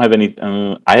 I don't have any.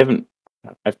 I haven't.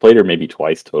 I've played her maybe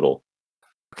twice total.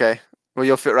 Okay. Well,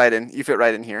 you'll fit right in. You fit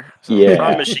right in here. So. Yeah. The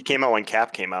problem is she came out when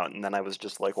Cap came out, and then I was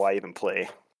just like, why even play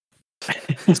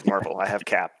Miss Marvel? I have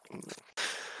Cap.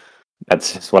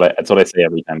 That's what I say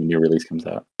every time a new release comes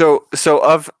out.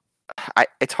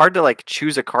 It's hard to like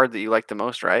choose a card that you like the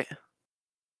most, right?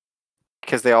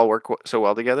 Because they all work so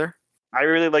well together. I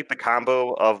really like the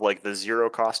combo of like the 0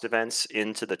 cost events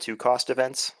into the 2 cost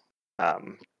events,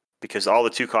 because all the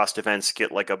 2 cost events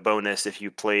get like a bonus if you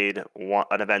played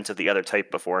an event of the other type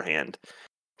beforehand.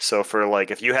 So for like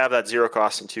if you have that 0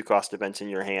 cost and 2 cost event in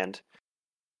your hand,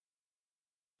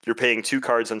 you're paying 2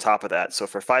 cards on top of that. So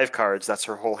for 5 cards, that's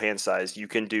her whole hand size. You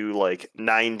can do like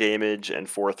 9 damage and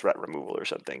 4 threat removal or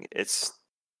something.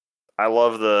 I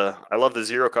love the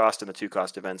 0 cost and the 2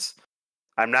 cost events.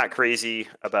 I'm not crazy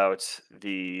about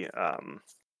the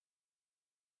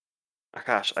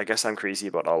gosh, I guess I'm crazy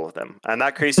about all of them. I'm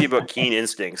not crazy about Keen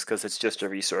Instincts because it's just a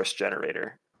resource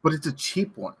generator. But it's a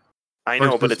cheap one. I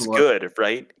know, but Versus it's what? good,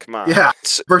 right? Come on. Yeah.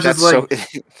 Versus That's like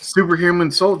so.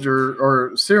 Superhuman Soldier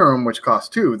or Serum, which costs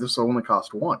 2. This will only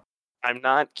cost 1. I'm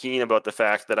not keen about the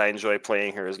fact that I enjoy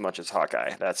playing her as much as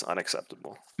Hawkeye. That's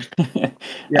unacceptable.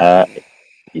 Yeah.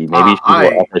 Maybe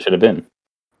I should have been.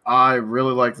 I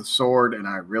really like the sword, and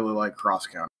I really like cross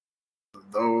counter.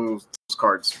 Those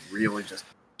cards really just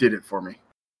did it for me.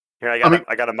 Here,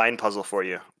 I got a mind puzzle for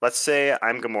you. Let's say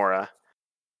I'm Gamora,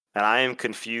 and I am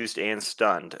confused and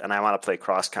stunned, and I want to play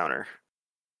cross counter.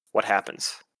 What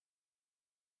happens?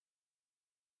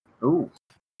 Ooh.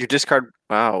 You discard.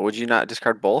 Wow. Would you not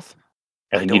discard both?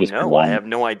 I don't know. I have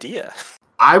no idea.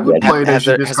 I would play it as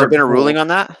you discard. Has there been a ruling on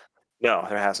that? No,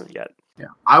 there hasn't yet. Yeah,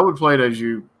 I would play it as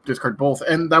you discard both,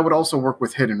 and that would also work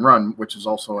with hit and run, which is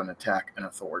also an attack and a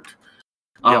thwart.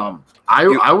 Yep.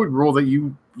 I would rule that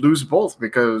you lose both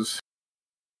because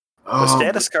the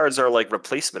status cards are like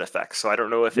replacement effects, so I don't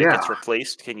know if it gets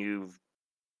replaced. Can you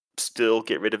still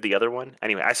get rid of the other one?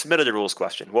 Anyway, I submitted a rules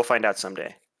question. We'll find out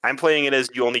someday. I'm playing it as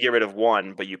you only get rid of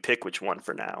one, but you pick which one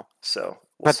for now. So,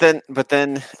 but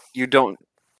then you don't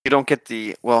get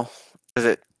the Is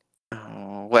it?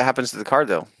 What happens to the card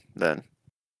though? Then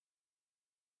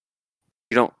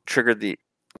you don't trigger the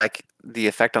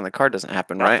effect on the card doesn't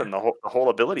happen, right? The whole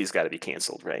ability's got to be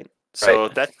canceled, right? So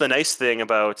that's the nice thing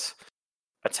about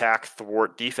attack,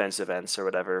 thwart, defense events or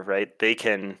whatever, right? They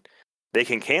can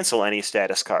cancel any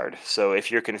status card. So if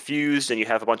you're confused and you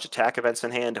have a bunch of attack events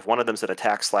in hand, if one of them's an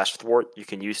attack/thwart, you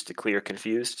can use to clear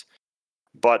confused.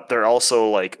 But they're also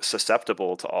like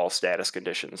susceptible to all status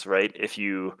conditions, right? If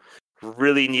you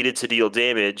really needed to deal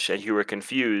damage and you were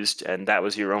confused and that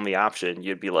was your only option,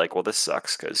 you'd be like, well, this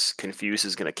sucks because confused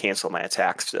is going to cancel my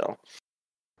attack still.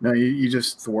 No, you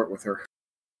just thwart with her.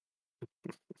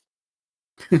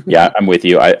 Yeah, I'm with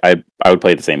you. I would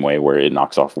play it the same way where it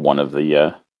knocks off one of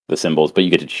the symbols, but you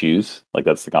get to choose. Like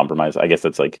that's the compromise. I guess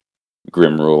that's like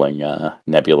Grim ruling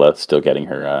Nebula still getting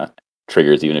her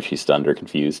triggers even if she's stunned or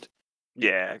confused.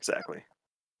 Yeah, exactly.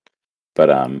 But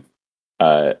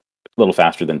a little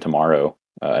faster than Tomorrow,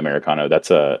 Amerikano.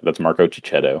 That's Marco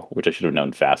Cicchetto, which I should have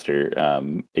known faster.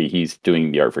 He's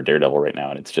doing the art for Daredevil right now,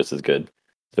 and it's just as good.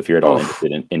 So if you're at all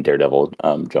interested in Daredevil,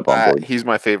 jump on board. He's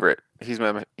my favorite. I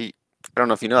don't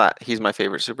know if you know that. He's my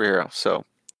favorite superhero. So,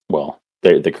 well,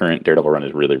 the current Daredevil run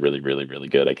is really, really, really, really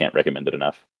good. I can't recommend it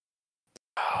enough.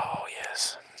 Oh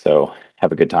yes. So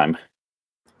have a good time.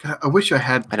 God, I wish I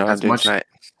had as much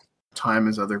time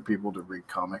as other people to read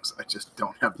comics. I just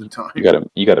don't have the time.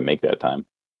 You gotta make that time.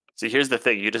 See, here's the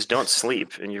thing: you just don't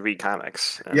sleep and you read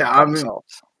comics. Yeah, I mean,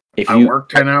 I work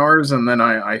 10 hours and then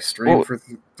I stream for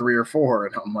 3 or 4,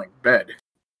 and I'm like bed.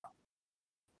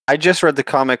 I just read the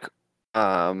comic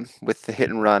with the hit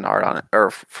and run art on it,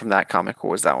 or from that comic.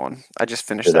 What was that one? I just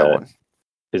finished that one.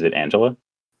 Is it Angela?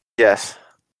 Yes.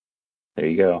 There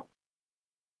you go.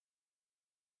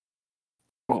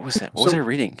 What was it? What was I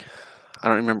reading? I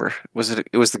don't remember.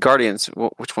 It was the Guardians.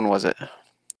 Which one was it?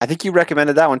 I think you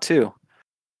recommended that one too.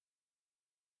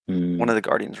 One of the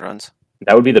Guardians runs.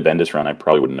 That would be the Bendis run. I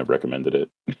probably wouldn't have recommended it.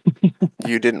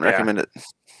 You didn't recommend it.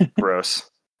 Gross.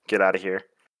 Get out of here.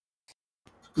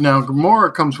 Now,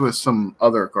 Gamora comes with some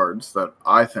other cards that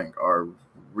I think are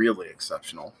really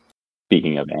exceptional.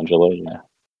 Speaking of Angela, yeah.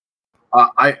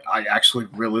 I actually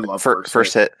really love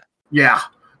First hit. Yeah,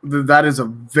 that is a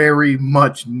very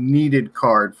much needed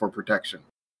card for protection.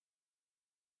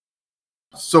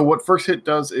 So what first hit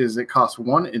does is it costs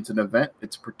 1. It's an event.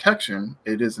 It's protection.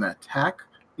 It is an attack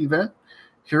event.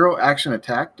 Hero action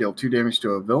attack. Deal 2 damage to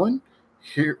a villain.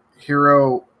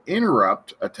 Hero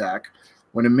interrupt attack.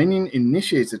 When a minion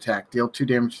initiates attack, deal 2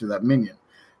 damage to that minion.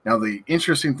 Now the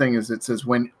interesting thing is it says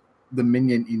when the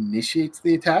minion initiates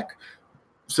the attack.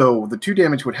 So the 2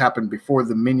 damage would happen before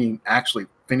the minion actually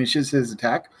finishes his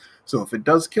attack. So if it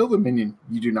does kill the minion,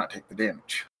 you do not take the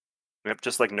damage. Yep,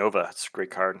 just like Nova. It's a great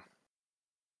card.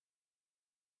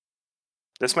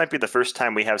 This might be the first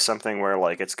time we have something where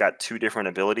like it's got 2 different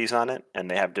abilities on it,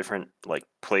 and they have different like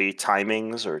play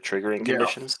timings or triggering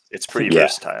conditions. It's pretty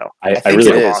versatile. I think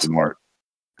really it like is. more.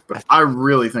 But I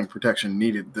really think protection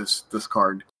needed this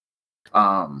card.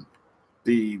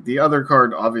 The other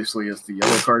card obviously is the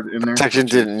yellow card in there. Protection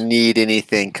didn't need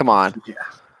anything. Come on. Yeah.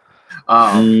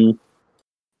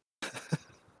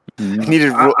 It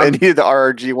needed the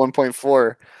RRG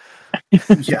 1.4.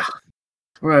 Yeah.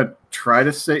 I'm gonna try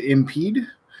to say impede.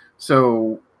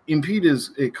 So impede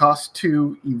it costs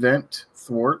 2 event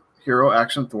thwart, hero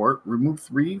action thwart, remove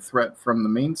 3 threat from the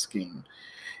main scheme.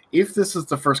 If this is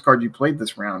the first card you played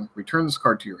this round, return this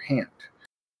card to your hand.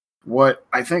 What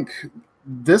I think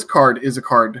this card is a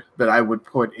card that I would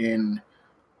put in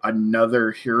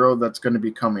another hero that's going to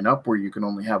be coming up where you can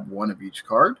only have 1 of each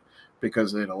card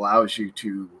because it allows you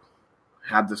to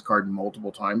have this card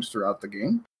multiple times throughout the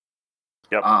game.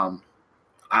 Yep.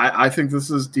 I think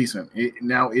this is decent.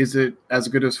 Now, is it as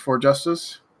good as For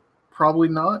Justice? Probably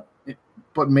not,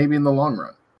 but maybe in the long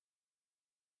run.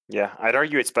 Yeah, I'd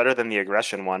argue it's better than the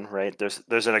aggression one, right?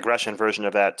 There's an aggression version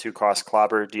of that. 2 cost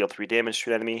clobber, deal 3 damage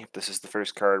to an enemy. If this is the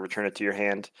first card, return it to your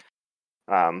hand.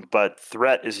 But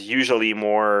threat is usually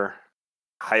more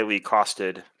highly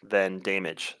costed than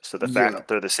damage. So the fact that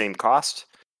they're the same cost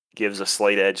gives a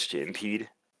slight edge to impede.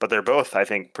 But they're both, I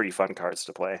think, pretty fun cards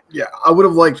to play. Yeah, I would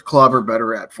have liked Clobber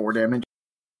better at 4 damage.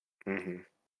 Mm-hmm.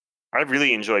 I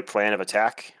really enjoy Plan of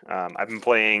Attack. I've been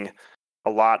playing a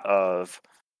lot of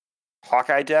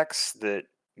Hawkeye decks that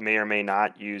may or may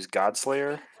not use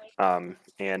Godslayer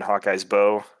and Hawkeye's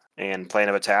Bow and Plan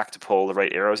of Attack to pull the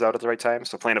right arrows out at the right time.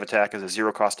 So Plan of Attack is a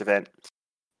 0-cost event.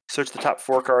 Search the top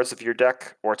 4 cards of your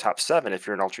deck, or top 7 if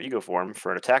you're in Alter Ego form,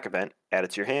 for an attack event. Add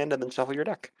it to your hand, and then shuffle your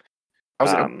deck. I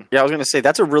was going to say,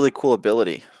 that's a really cool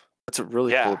ability. That's a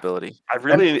really cool ability. I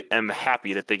really am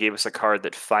happy that they gave us a card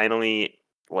that finally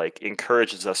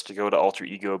encourages us to go to Alter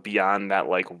Ego beyond that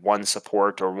 1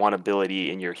 support or 1 ability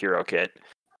in your hero kit.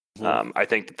 I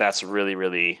think that's really,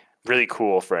 really, really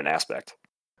cool for an aspect.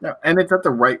 Yeah, and it's at the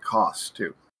right cost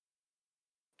too.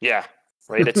 Yeah,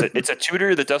 right. It's a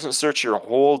tutor that doesn't search your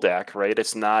whole deck, right?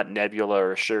 It's not Nebula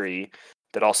or Shuri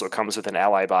that also comes with an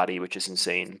ally body, which is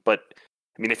insane. But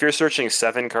I mean, if you're searching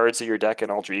 7 cards of your deck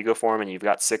in Alter Ego form and you've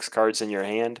got 6 cards in your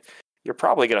hand, you're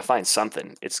probably going to find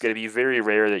something. It's going to be very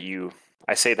rare that you...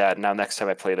 I say that, now next time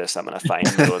I play this, I'm going to find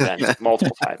new events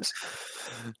multiple times.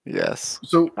 Yes.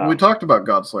 So we talked about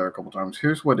Godslayer a couple times.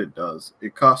 Here's what it does.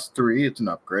 It costs 3. It's an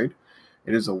upgrade.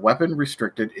 It is a weapon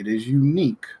restricted. It is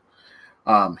unique.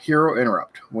 Hero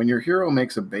interrupt. When your hero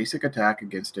makes a basic attack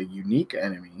against a unique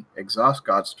enemy, exhaust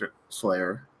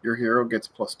Godslayer, your hero gets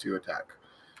 +2 attack.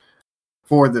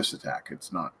 For this attack,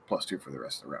 it's not +2 for the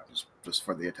rest of the round, it's just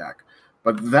for the attack.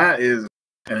 But that is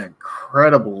an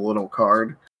incredible little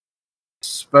card,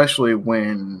 especially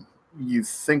when you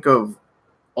think of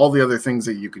all the other things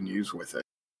that you can use with it.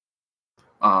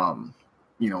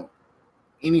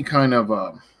 Any kind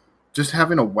of just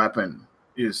having a weapon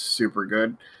is super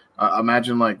good.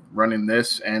 Imagine running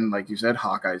this and, like you said,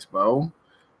 Hawkeye's Bow.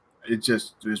 It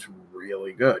just is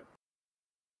really good.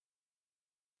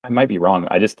 I might be wrong.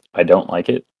 I don't like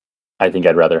it. I think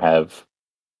I'd rather have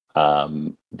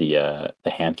the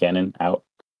hand cannon out.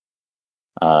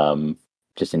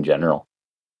 Just in general.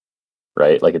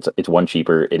 Right? It's 1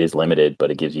 cheaper, it is limited,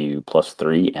 but it gives you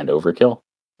 +3 and overkill,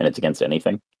 and it's against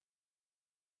anything.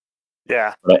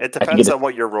 Yeah. But it depends on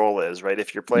what your role is, right?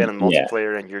 If you're playing in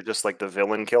multiplayer and you're just the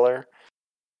villain killer,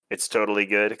 it's totally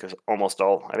good because I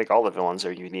think all the villains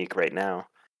are unique right now.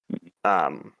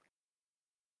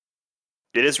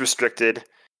 It is restricted,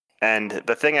 and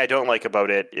the thing I don't like about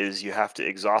it is you have to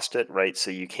exhaust it, right? So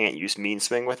you can't use Mean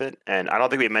Swing with it. And I don't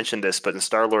think we mentioned this, but in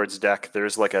Star-Lord's deck,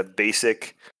 there's a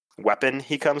basic weapon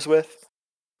he comes with.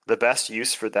 The best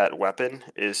use for that weapon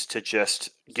is to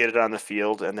just get it on the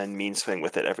field and then Mean Swing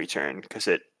with it every turn, because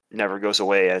it never goes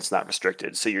away and it's not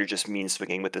restricted. So you're just mean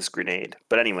swinging with this grenade.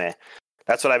 But anyway,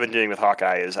 that's what I've been doing with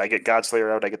Hawkeye. Is I get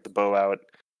Godslayer out, I get the bow out.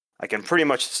 I can pretty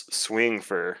much swing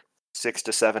for 6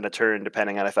 to 7 a turn,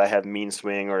 depending on if I have mean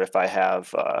swing or if I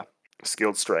have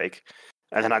skilled strike.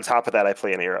 And then on top of that, I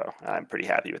play an arrow. I'm pretty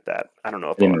happy with that. I don't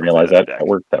know if I I'll didn't ever realize play another that deck. it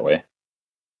worked that way.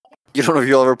 You don't know if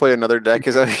you'll ever play another deck,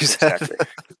 is that what you said? Exactly.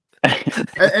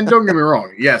 And don't get me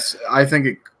wrong. Yes, I think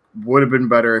it would have been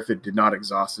better if it did not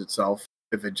exhaust itself.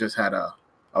 If it just had a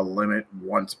limit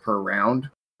once per round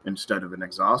instead of an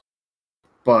exhaust.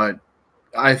 But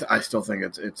I still think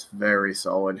it's very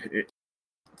solid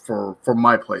for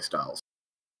my play styles.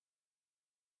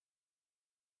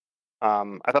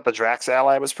 I thought the Drax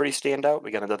ally was pretty standout.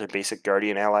 We got another basic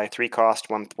Guardian ally, 3 cost,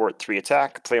 1 thwart, 3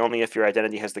 attack. Play only if your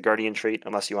identity has the Guardian trait,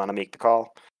 unless you want to make the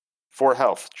call. 4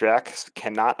 health. Drax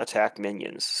cannot attack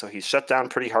minions, so he's shut down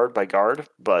pretty hard by guard,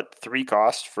 but 3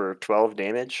 cost for 12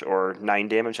 damage or 9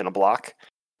 damage and a block.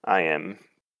 I am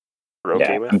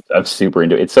okay with. I'm super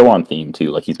into it. It's so on theme too.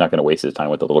 Like he's not going to waste his time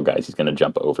with the little guys. He's going to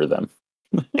jump over them.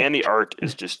 And the art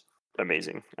is just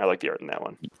amazing. I like the art in that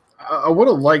one. I would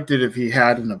have liked it if he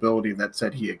had an ability that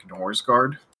said he ignores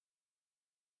guard.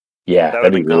 Yeah, That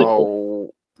that'd would be really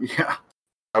cool. Yeah,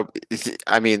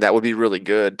 I mean, that would be really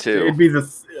good too. it'd be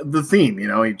the theme.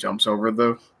 He jumps over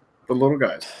the little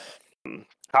guys.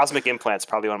 Cosmic Implant's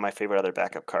probably one of my favorite other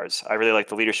backup cards. I really like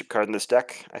the leadership card in this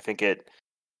deck. I think it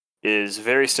is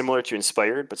very similar to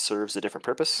Inspired, but serves a different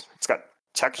purpose. It's got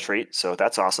tech trait, so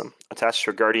that's awesome. Attached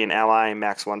to a Guardian ally,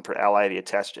 max 1 per ally. The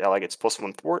attached ally gets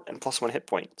 +1 thwart and +1 hit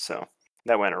point. So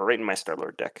that went right in my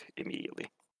Star-Lord deck immediately.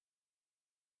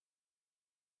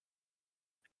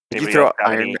 Did you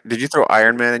throw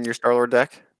Iron Man in your Star-Lord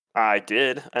deck? I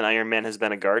did, and Iron Man has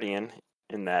been a Guardian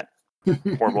in that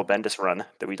horrible Bendis run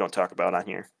that we don't talk about on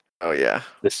here. Oh yeah,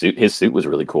 His suit was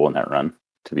really cool in that run.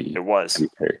 It was. To be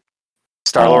fair.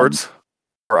 Star-Lords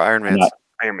or Iron Man's?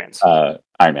 Iron Man's.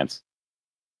 Iron Man's.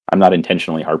 I'm not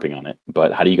intentionally harping on it,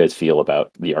 but how do you guys feel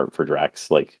about the art for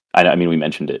Drax? Like, I mean, we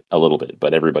mentioned it a little bit,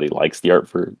 but everybody likes the art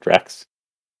for Drax.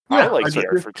 I like the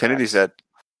art for Kennedy Drax. said.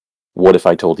 What if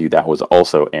I told you that was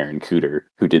also Aaron Cooter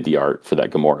who did the art for that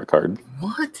Gamora card?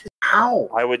 What? How?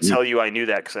 I would tell you I knew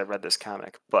that because I read this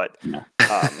comic, but Yeah.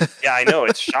 yeah, I know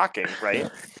it's shocking, right?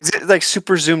 Is it like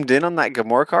super zoomed in on that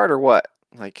Gamora card or what?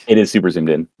 Like It is super zoomed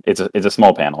in. It's a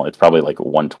small panel. It's probably like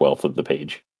 1/12 of the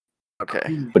page. okay,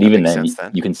 But that even makes then, sense,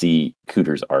 then. you can see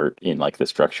Cooter's art in like the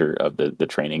structure of the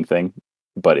training thing,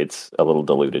 but it's a little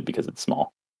diluted because it's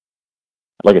small.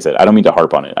 Like I said, I don't mean to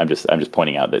harp on it. I'm just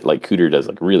pointing out that like Cooter does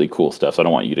like really cool stuff. So I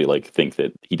don't want you to like think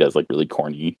that he does like really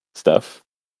corny stuff.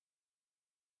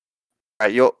 All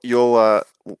right, you'll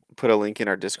put a link in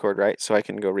our Discord, right? So I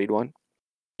can go read one.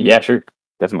 Yeah, sure,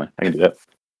 definitely, I can do that.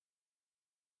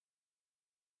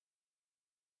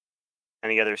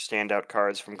 Any other standout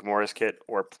cards from Gamora's kit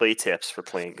or play tips for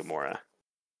playing Gamora?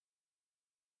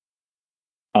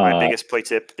 My biggest play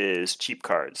tip is cheap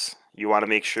cards. You want to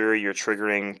make sure you're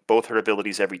triggering both her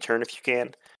abilities every turn if you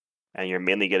can, and you're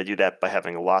mainly going to do that by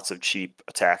having lots of cheap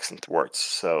attacks and thwarts.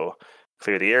 So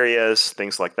clear the areas,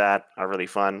 things like that are really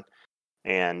fun,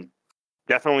 and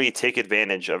definitely take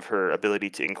advantage of her ability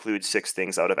to include 6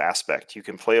 things out of aspect. You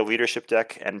can play a leadership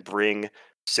deck and bring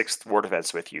 6 thwart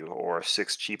events with you or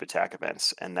 6 cheap attack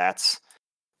events, and that's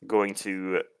going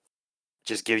to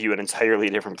just give you an entirely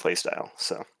different playstyle.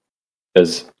 So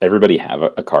Does everybody have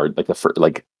a card like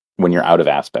like when you're out of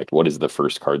aspect? What is the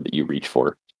first card that you reach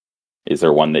for? Is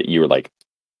there one that you're like,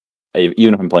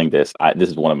 even if I'm playing this, this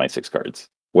is one of my 6 cards?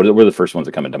 What are the first ones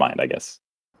that come into mind? I guess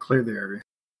Clear the area.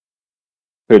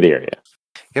 clear the area.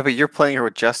 Yeah, but you're playing her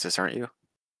with Justice, aren't you?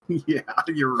 Yeah,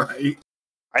 you're right.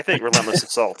 I think Relentless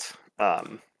Assault.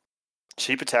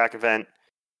 Cheap attack event,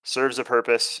 serves a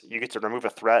purpose. You get to remove a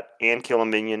threat and kill a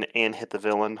minion and hit the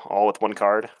villain all with 1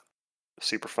 card.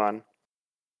 Super fun.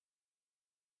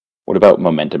 What about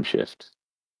momentum shift?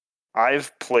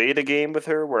 I've played a game with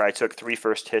her where I took 3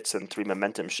 first hits and 3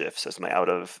 momentum shifts as my out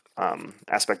of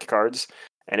aspect cards,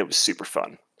 and it was super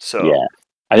fun. So Yeah,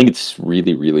 I think it's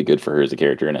really, really good for her as a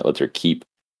character, and it lets her keep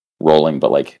rolling,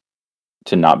 but like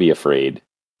to not be afraid.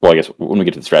 Well, I guess when we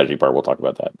get to the strategy part, we'll talk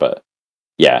about that. But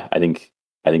yeah, I think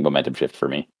momentum shift for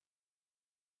me.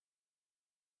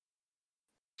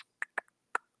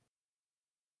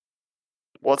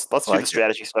 let's do like the it.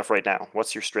 strategy stuff right now.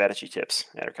 What's your strategy tips,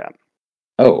 Attercop?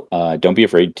 Oh, don't be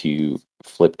afraid to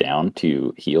flip down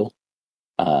to heal,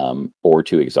 or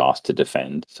to exhaust to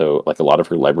defend. So like a lot of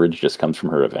her leverage just comes from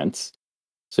her events.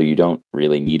 So you don't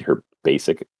really need her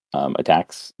basic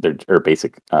attacks. Or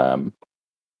basic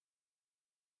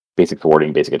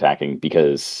thwarting, basic attacking,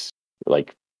 because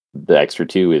like the extra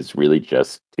 2 is really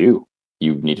just 2.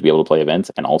 You need to be able to play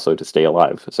events and also to stay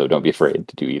alive. So don't be afraid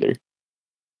to do either.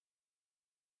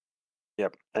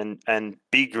 Yep, and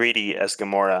be greedy as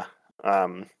Gamora.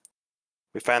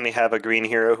 We finally have a green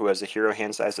hero who has a hero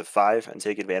hand size of 5, and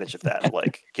take advantage of that.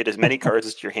 Like, get as many cards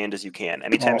into your hand as you can.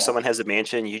 Anytime someone has a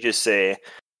mansion, you just say,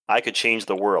 I could change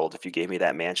the world if you gave me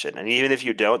that mansion. And even if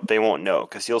you don't, they won't know,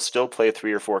 because you'll still play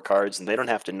 3 or 4 cards, and they don't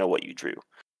have to know what you drew.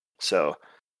 So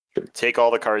take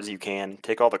all the cards you can,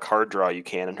 take all the card draw you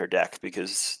can in her deck,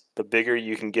 because the bigger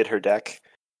you can get her deck,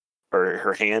 or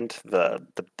her hand, the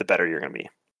better you're going to be.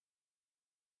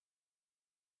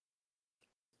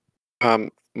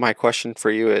 My question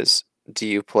for you is, do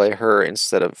you play her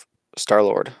instead of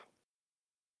Star-Lord?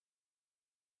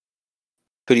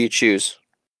 Who do you choose?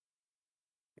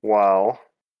 Well,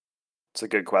 it's a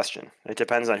good question. It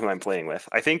depends on who I'm playing with.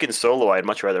 I think in solo, I'd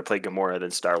much rather play Gamora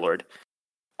than Star-Lord.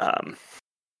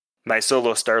 My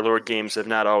solo Star-Lord games have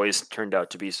not always turned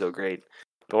out to be so great.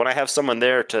 But when I have someone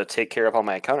there to take care of all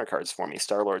my counter cards for me,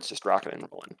 Star-Lord's just rocking and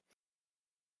rolling.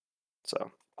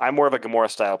 So I'm more of a Gamora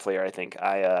style player, I think.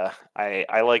 I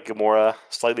like Gamora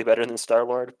slightly better than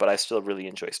Star-Lord, but I still really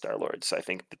enjoy Star-Lord. So I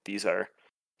think that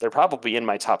they're probably in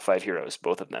my top 5 heroes,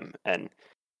 both of them. And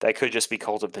that could just be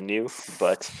Cult of the New,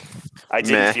 but I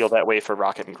didn't feel that way for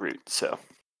Rocket and Groot, so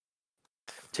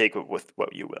take it with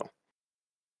what you will.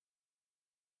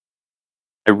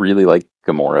 I really like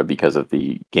Gamora because of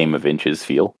the game of inches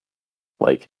feel.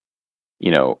 Like,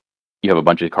 you have a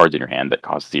bunch of cards in your hand that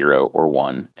cost 0 or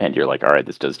 1, and you're like, all right,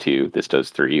 this does 2, this does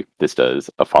 3, this does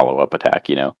a follow-up attack,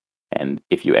 And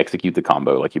if you execute the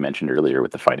combo, like you mentioned earlier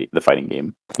with the fighting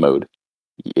game mode,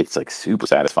 it's like super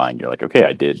satisfying. You're like, okay,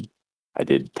 I did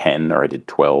 10 or I did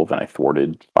 12 and I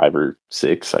thwarted 5 or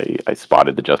 6. I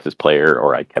spotted the justice player,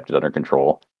 or I kept it under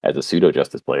control as a pseudo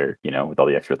justice player, with all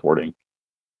the extra thwarting.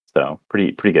 So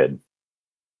pretty good.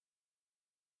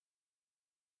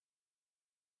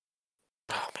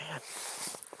 Oh man,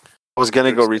 I was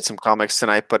gonna go read some comics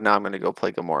tonight, but now I'm gonna go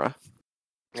play Gamora.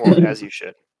 Well, as you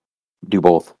should. Do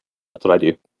both. That's what I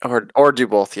do. Or do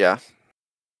both, yeah.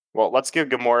 Well, let's give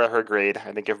Gamora her grade.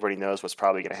 I think everybody knows what's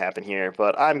probably going to happen here,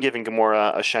 but I'm giving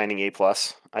Gamora a shining A+.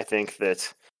 I think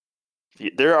that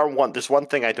there's one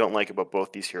thing I don't like about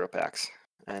both these hero packs,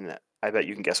 and I bet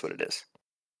you can guess what it is.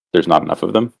 There's not enough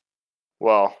of them?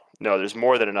 Well, no, there's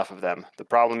more than enough of them. The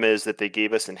problem is that they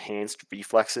gave us enhanced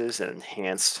reflexes and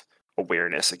enhanced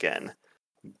awareness again.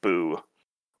 Boo.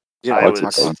 I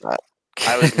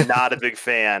was not a big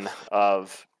fan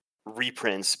of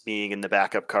reprints being in the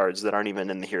backup cards that aren't even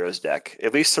in the hero's deck.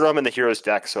 At least throw them in the hero's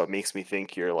deck, so it makes me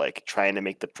think you're like trying to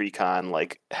make the precon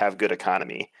like have good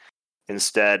economy.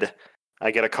 Instead,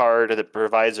 I get a card that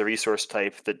provides a resource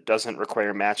type that doesn't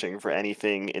require matching for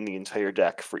anything in the entire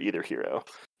deck for either hero.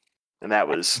 And that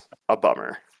was a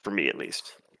bummer, for me at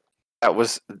least. That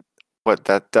was what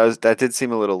that did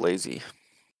seem a little lazy.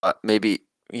 Maybe,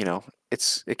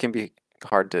 it can be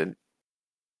hard to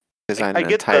design I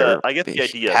get the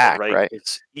idea pack, of it, right? right?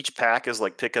 It's each pack is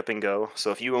like pick up and go. So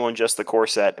if you own just the core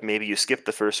set, maybe you skip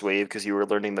the first wave because you were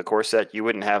learning the core set, you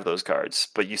wouldn't have those cards.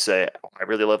 But you say, I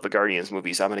really love the Guardians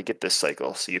movies, I'm going to get this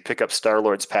cycle. So you pick up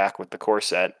Star-Lord's pack with the core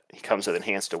set. He comes with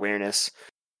enhanced awareness.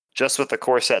 Just with the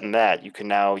core set and that, you can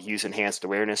now use enhanced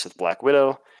awareness with Black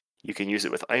Widow. You can use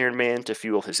it with Iron Man to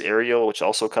fuel his aerial, which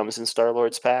also comes in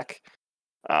Star-Lord's pack.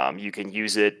 You can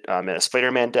use it in a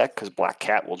Spider-Man deck because Black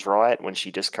Cat will draw it when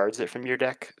she discards it from your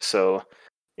deck. So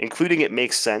including it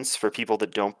makes sense for people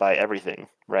that don't buy everything,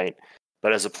 right?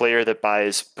 But as a player that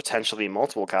buys potentially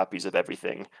multiple copies of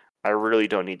everything, I really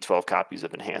don't need 12 copies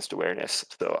of enhanced awareness.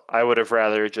 So I would have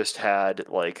rather just had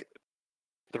like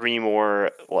 3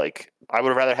 more, like I would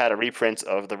have rather had a reprint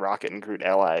of the Rocket and Groot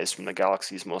allies from the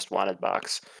Galaxy's Most Wanted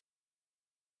box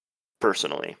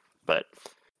personally, but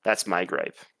that's my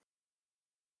gripe.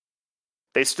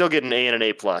 They still get an A and an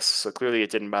A+, so clearly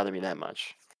it didn't bother me that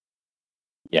much.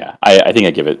 Yeah, I think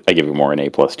I give it more an A+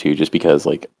 too, just because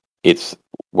like it's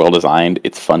well designed,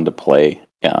 it's fun to play,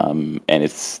 and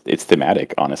it's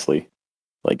thematic. Honestly,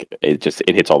 like it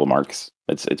hits all the marks.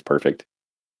 It's perfect.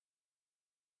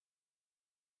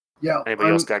 Yeah.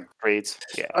 Anybody else got grades?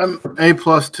 Yeah. I'm A+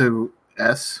 to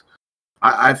S.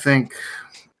 I think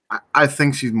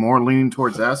she's more leaning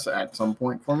towards S at some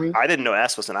point for me. I didn't know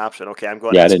S was an option. Okay, I'm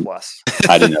going S+.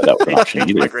 I didn't know that was an option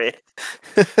either. My grade.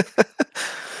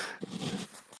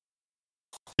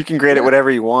 You can grade it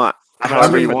whatever you want. I'm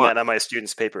going to put that on my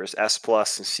students' papers, S+, and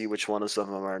see which one of some of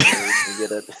them are nerds and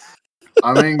get it.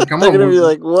 I mean, come They're on. They're going to be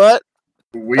like, what?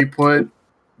 We put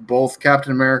both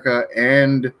Captain America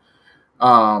and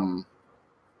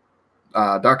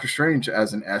Doctor Strange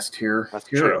as an S tier That's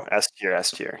hero. true. S tier,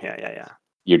 S tier. Yeah.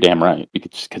 You're damn right.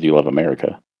 Because you love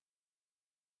America.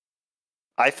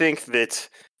 I think that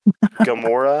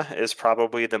Gamora is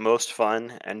probably the most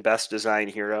fun and best designed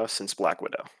hero since Black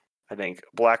Widow. I think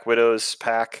Black Widow's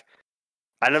pack.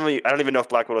 I don't even know if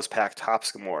Black Widow's pack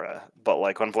tops Gamora, but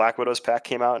like when Black Widow's pack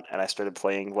came out and I started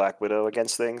playing Black Widow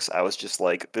against things, I was just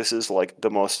like, this is like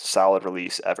the most solid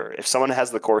release ever. If someone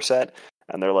has the core set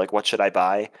and they're like, what should I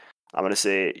buy? I'm gonna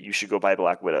say you should go buy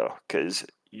Black Widow because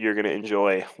you're gonna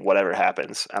enjoy whatever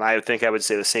happens. And I think I would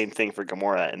say the same thing for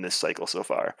Gamora in this cycle so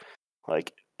far.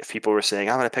 Like if people were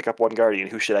saying I'm gonna pick up one Guardian,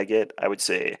 who should I get? I would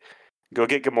say go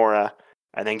get Gamora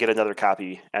and then get another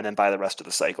copy and then buy the rest of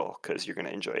the cycle because you're gonna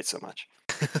enjoy it so much.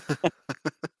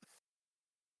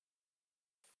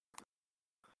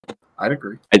 I'd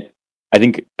agree. I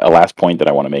think a last point that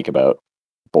I want to make about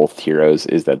both heroes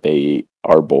is that they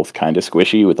are both kind of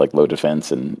squishy with like low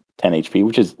defense and 10 HP,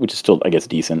 which is still, I guess,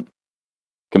 decent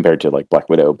compared to like Black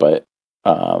Widow. But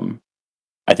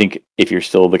I think if you're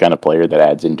still the kind of player that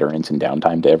adds endurance and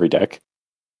downtime to every deck,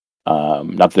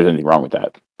 not that there's anything wrong with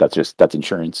that. That's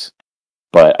insurance.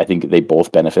 But I think they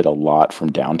both benefit a lot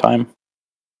from downtime.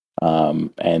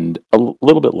 And a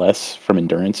little bit less from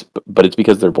endurance, but it's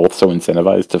because they're both so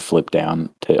incentivized to flip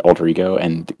down to alter ego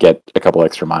and get a couple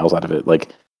extra miles out of it. Like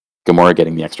Gamora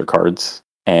getting the extra cards,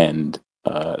 and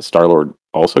Star-Lord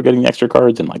also getting the extra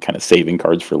cards and like kind of saving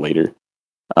cards for later.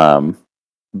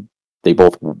 They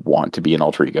both want to be an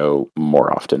alter ego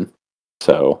more often,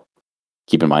 so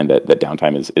keep in mind that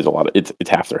downtime is a lot of it's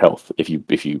half their health if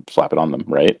you slap it on them,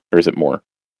 right? Or is it more?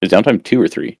 Is downtime 2 or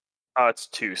 3? Oh, it's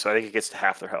 2, so I think it gets to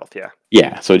half their health. Yeah.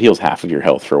 Yeah, so it heals half of your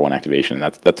health for one activation.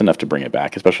 And that's enough to bring it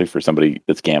back, especially for somebody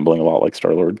that's gambling a lot like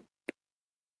Star-Lord.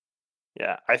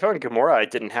 Yeah, I found Gamora I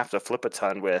didn't have to flip a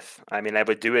ton with. I mean, I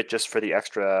would do it just for the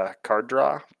extra card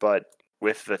draw, but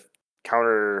with the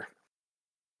counter,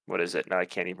 what is it? Now I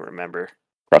can't even remember.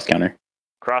 Cross counter.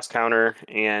 Cross counter,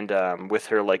 and with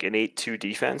her like an 8-2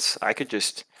 defense, I could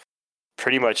just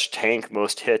pretty much tank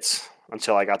most hits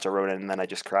until I got to Ronan, and then I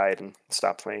just cried and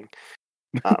stopped playing.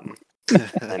 And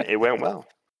it went well.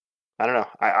 I don't know.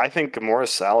 I think Gamora's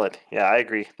solid. Yeah, I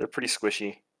agree. They're pretty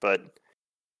squishy, but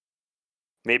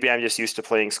maybe I'm just used to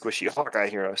playing squishy Hawkeye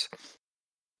heroes.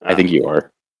 I think you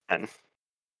are. And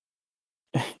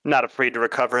not afraid to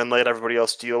recover and let everybody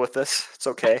else deal with this. It's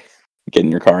okay. Get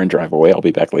in your car and drive away. I'll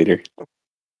be back later.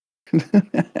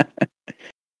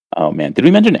 Oh man, did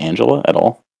we mention Angela at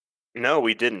all? No,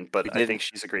 we didn't, but We I didn't. think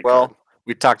she's a great Well, card.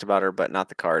 we talked about her, but not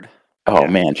the card. Oh Yeah.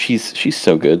 man, she's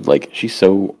so good. Like she's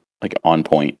so like on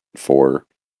point for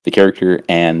the character,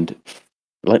 and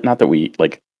not that we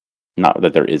like, not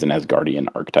that there is an Asgardian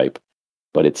archetype,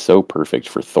 but it's so perfect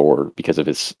for Thor because of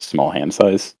his small hand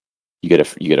size. You get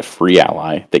a free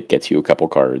ally that gets you a couple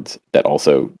cards that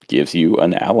also gives you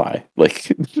an ally.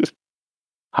 Like,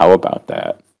 how about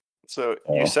that? So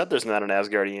you said there's not an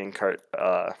Asgardian card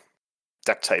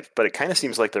deck type, but it kind of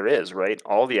seems like there is, right?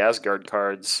 All the Asgard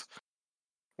cards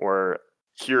or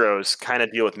heroes kind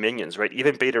of deal with minions, right?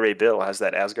 Even Beta Ray Bill has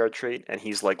that Asgard trait, and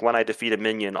he's like, when I defeat a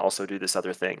minion, also do this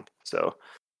other thing. So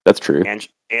That's true.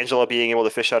 Angela being able to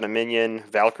fish out a minion,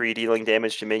 Valkyrie dealing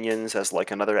damage to minions as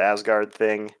like another Asgard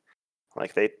thing.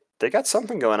 Like they got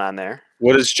something going on there.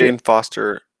 What does Jane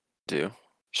Foster do?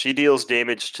 She deals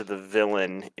damage to the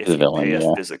villain if The you villain, pay a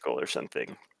yeah. physical or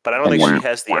something. But I don't And think then- she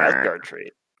has the Asgard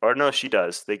trait. Or no, she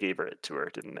does. They gave it to her,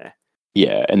 didn't they?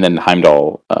 Yeah, and then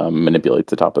Heimdall manipulates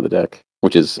the top of the deck,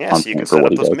 which is Yeah, on so you can point for set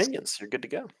what up he those does. minions. You're good to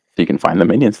go. So you can find the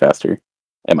minions faster.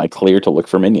 Am I clear to look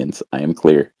for minions? I am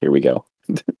clear. Here we go.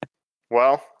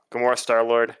 Well, Gamora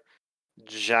Star-Lord,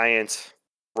 giant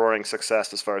roaring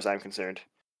success as far as I'm concerned.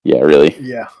 Yeah, really.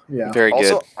 Yeah. Very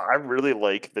Also, good. I really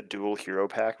like the dual hero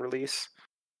pack release.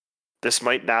 This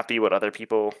might not be what other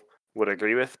people would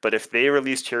agree with, but if they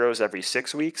released heroes every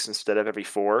 6 weeks instead of every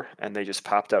 4, and they just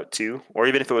popped out 2, or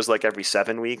even if it was like every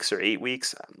 7 weeks or 8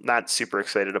 weeks, I'm not super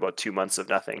excited about 2 months of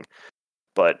nothing.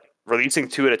 But releasing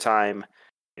 2 at a time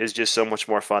is just so much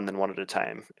more fun than 1 at a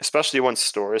time, especially once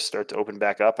stores start to open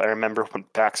back up. I remember when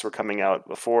packs were coming out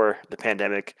before the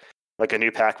pandemic, like a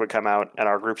new pack would come out and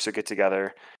our groups would get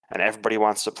together and everybody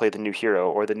wants to play the new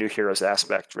hero or the new heroes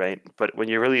aspect, right? But when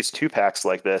you release 2 packs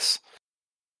like this,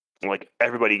 like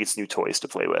everybody gets new toys to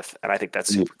play with, and I think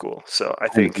that's super cool. So I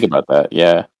Think think about that.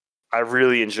 Yeah. I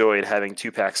really enjoyed having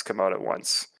 2 packs come out at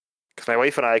once because my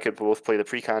wife and I could both play the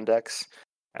pre-con decks,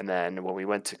 and then when we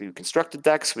went to do constructed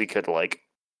decks, we could like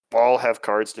all have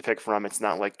cards to pick from. It's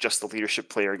not like just the leadership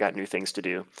player got new things to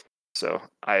do. So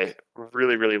I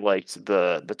really liked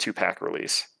the 2 pack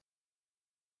release.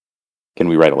 Can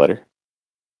we write a letter?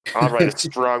 I'll write a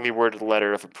strongly worded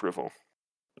letter of approval.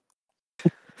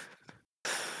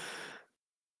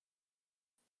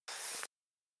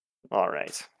 All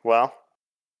right. Well,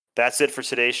 that's it for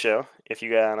today's show. If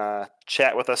you want to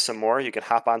chat with us some more, you can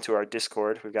hop onto our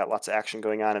Discord. We've got lots of action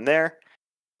going on in there.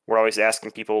 We're always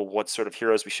asking people what sort of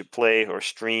heroes we should play or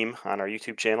stream on our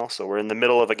YouTube channel. So we're in the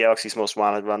middle of a Galaxy's Most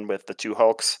Wanted run with the 2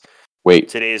 Hulks. Wait,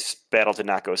 Today's battle did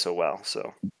not go so well.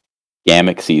 So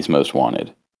Galaxy's Most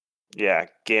Wanted. yeah,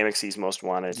 Galaxy's Most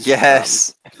Wanted.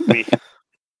 Yes.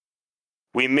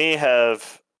 We may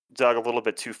have dug a little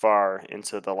bit too far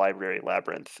into the library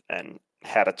labyrinth and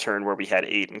had a turn where we had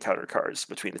 8 encounter cards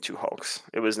between the 2 Hulks.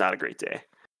 It was not a great day.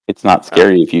 It's not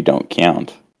scary if you don't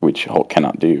count, which Hulk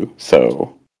cannot do.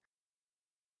 So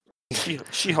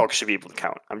She-Hulk should be able to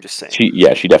count. I'm just saying.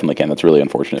 she definitely can. That's really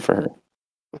unfortunate for her.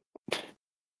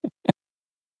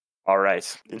 All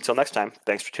right. Until next time,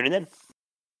 thanks for tuning in.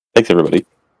 Thanks, everybody.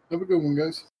 Have a good one,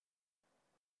 guys.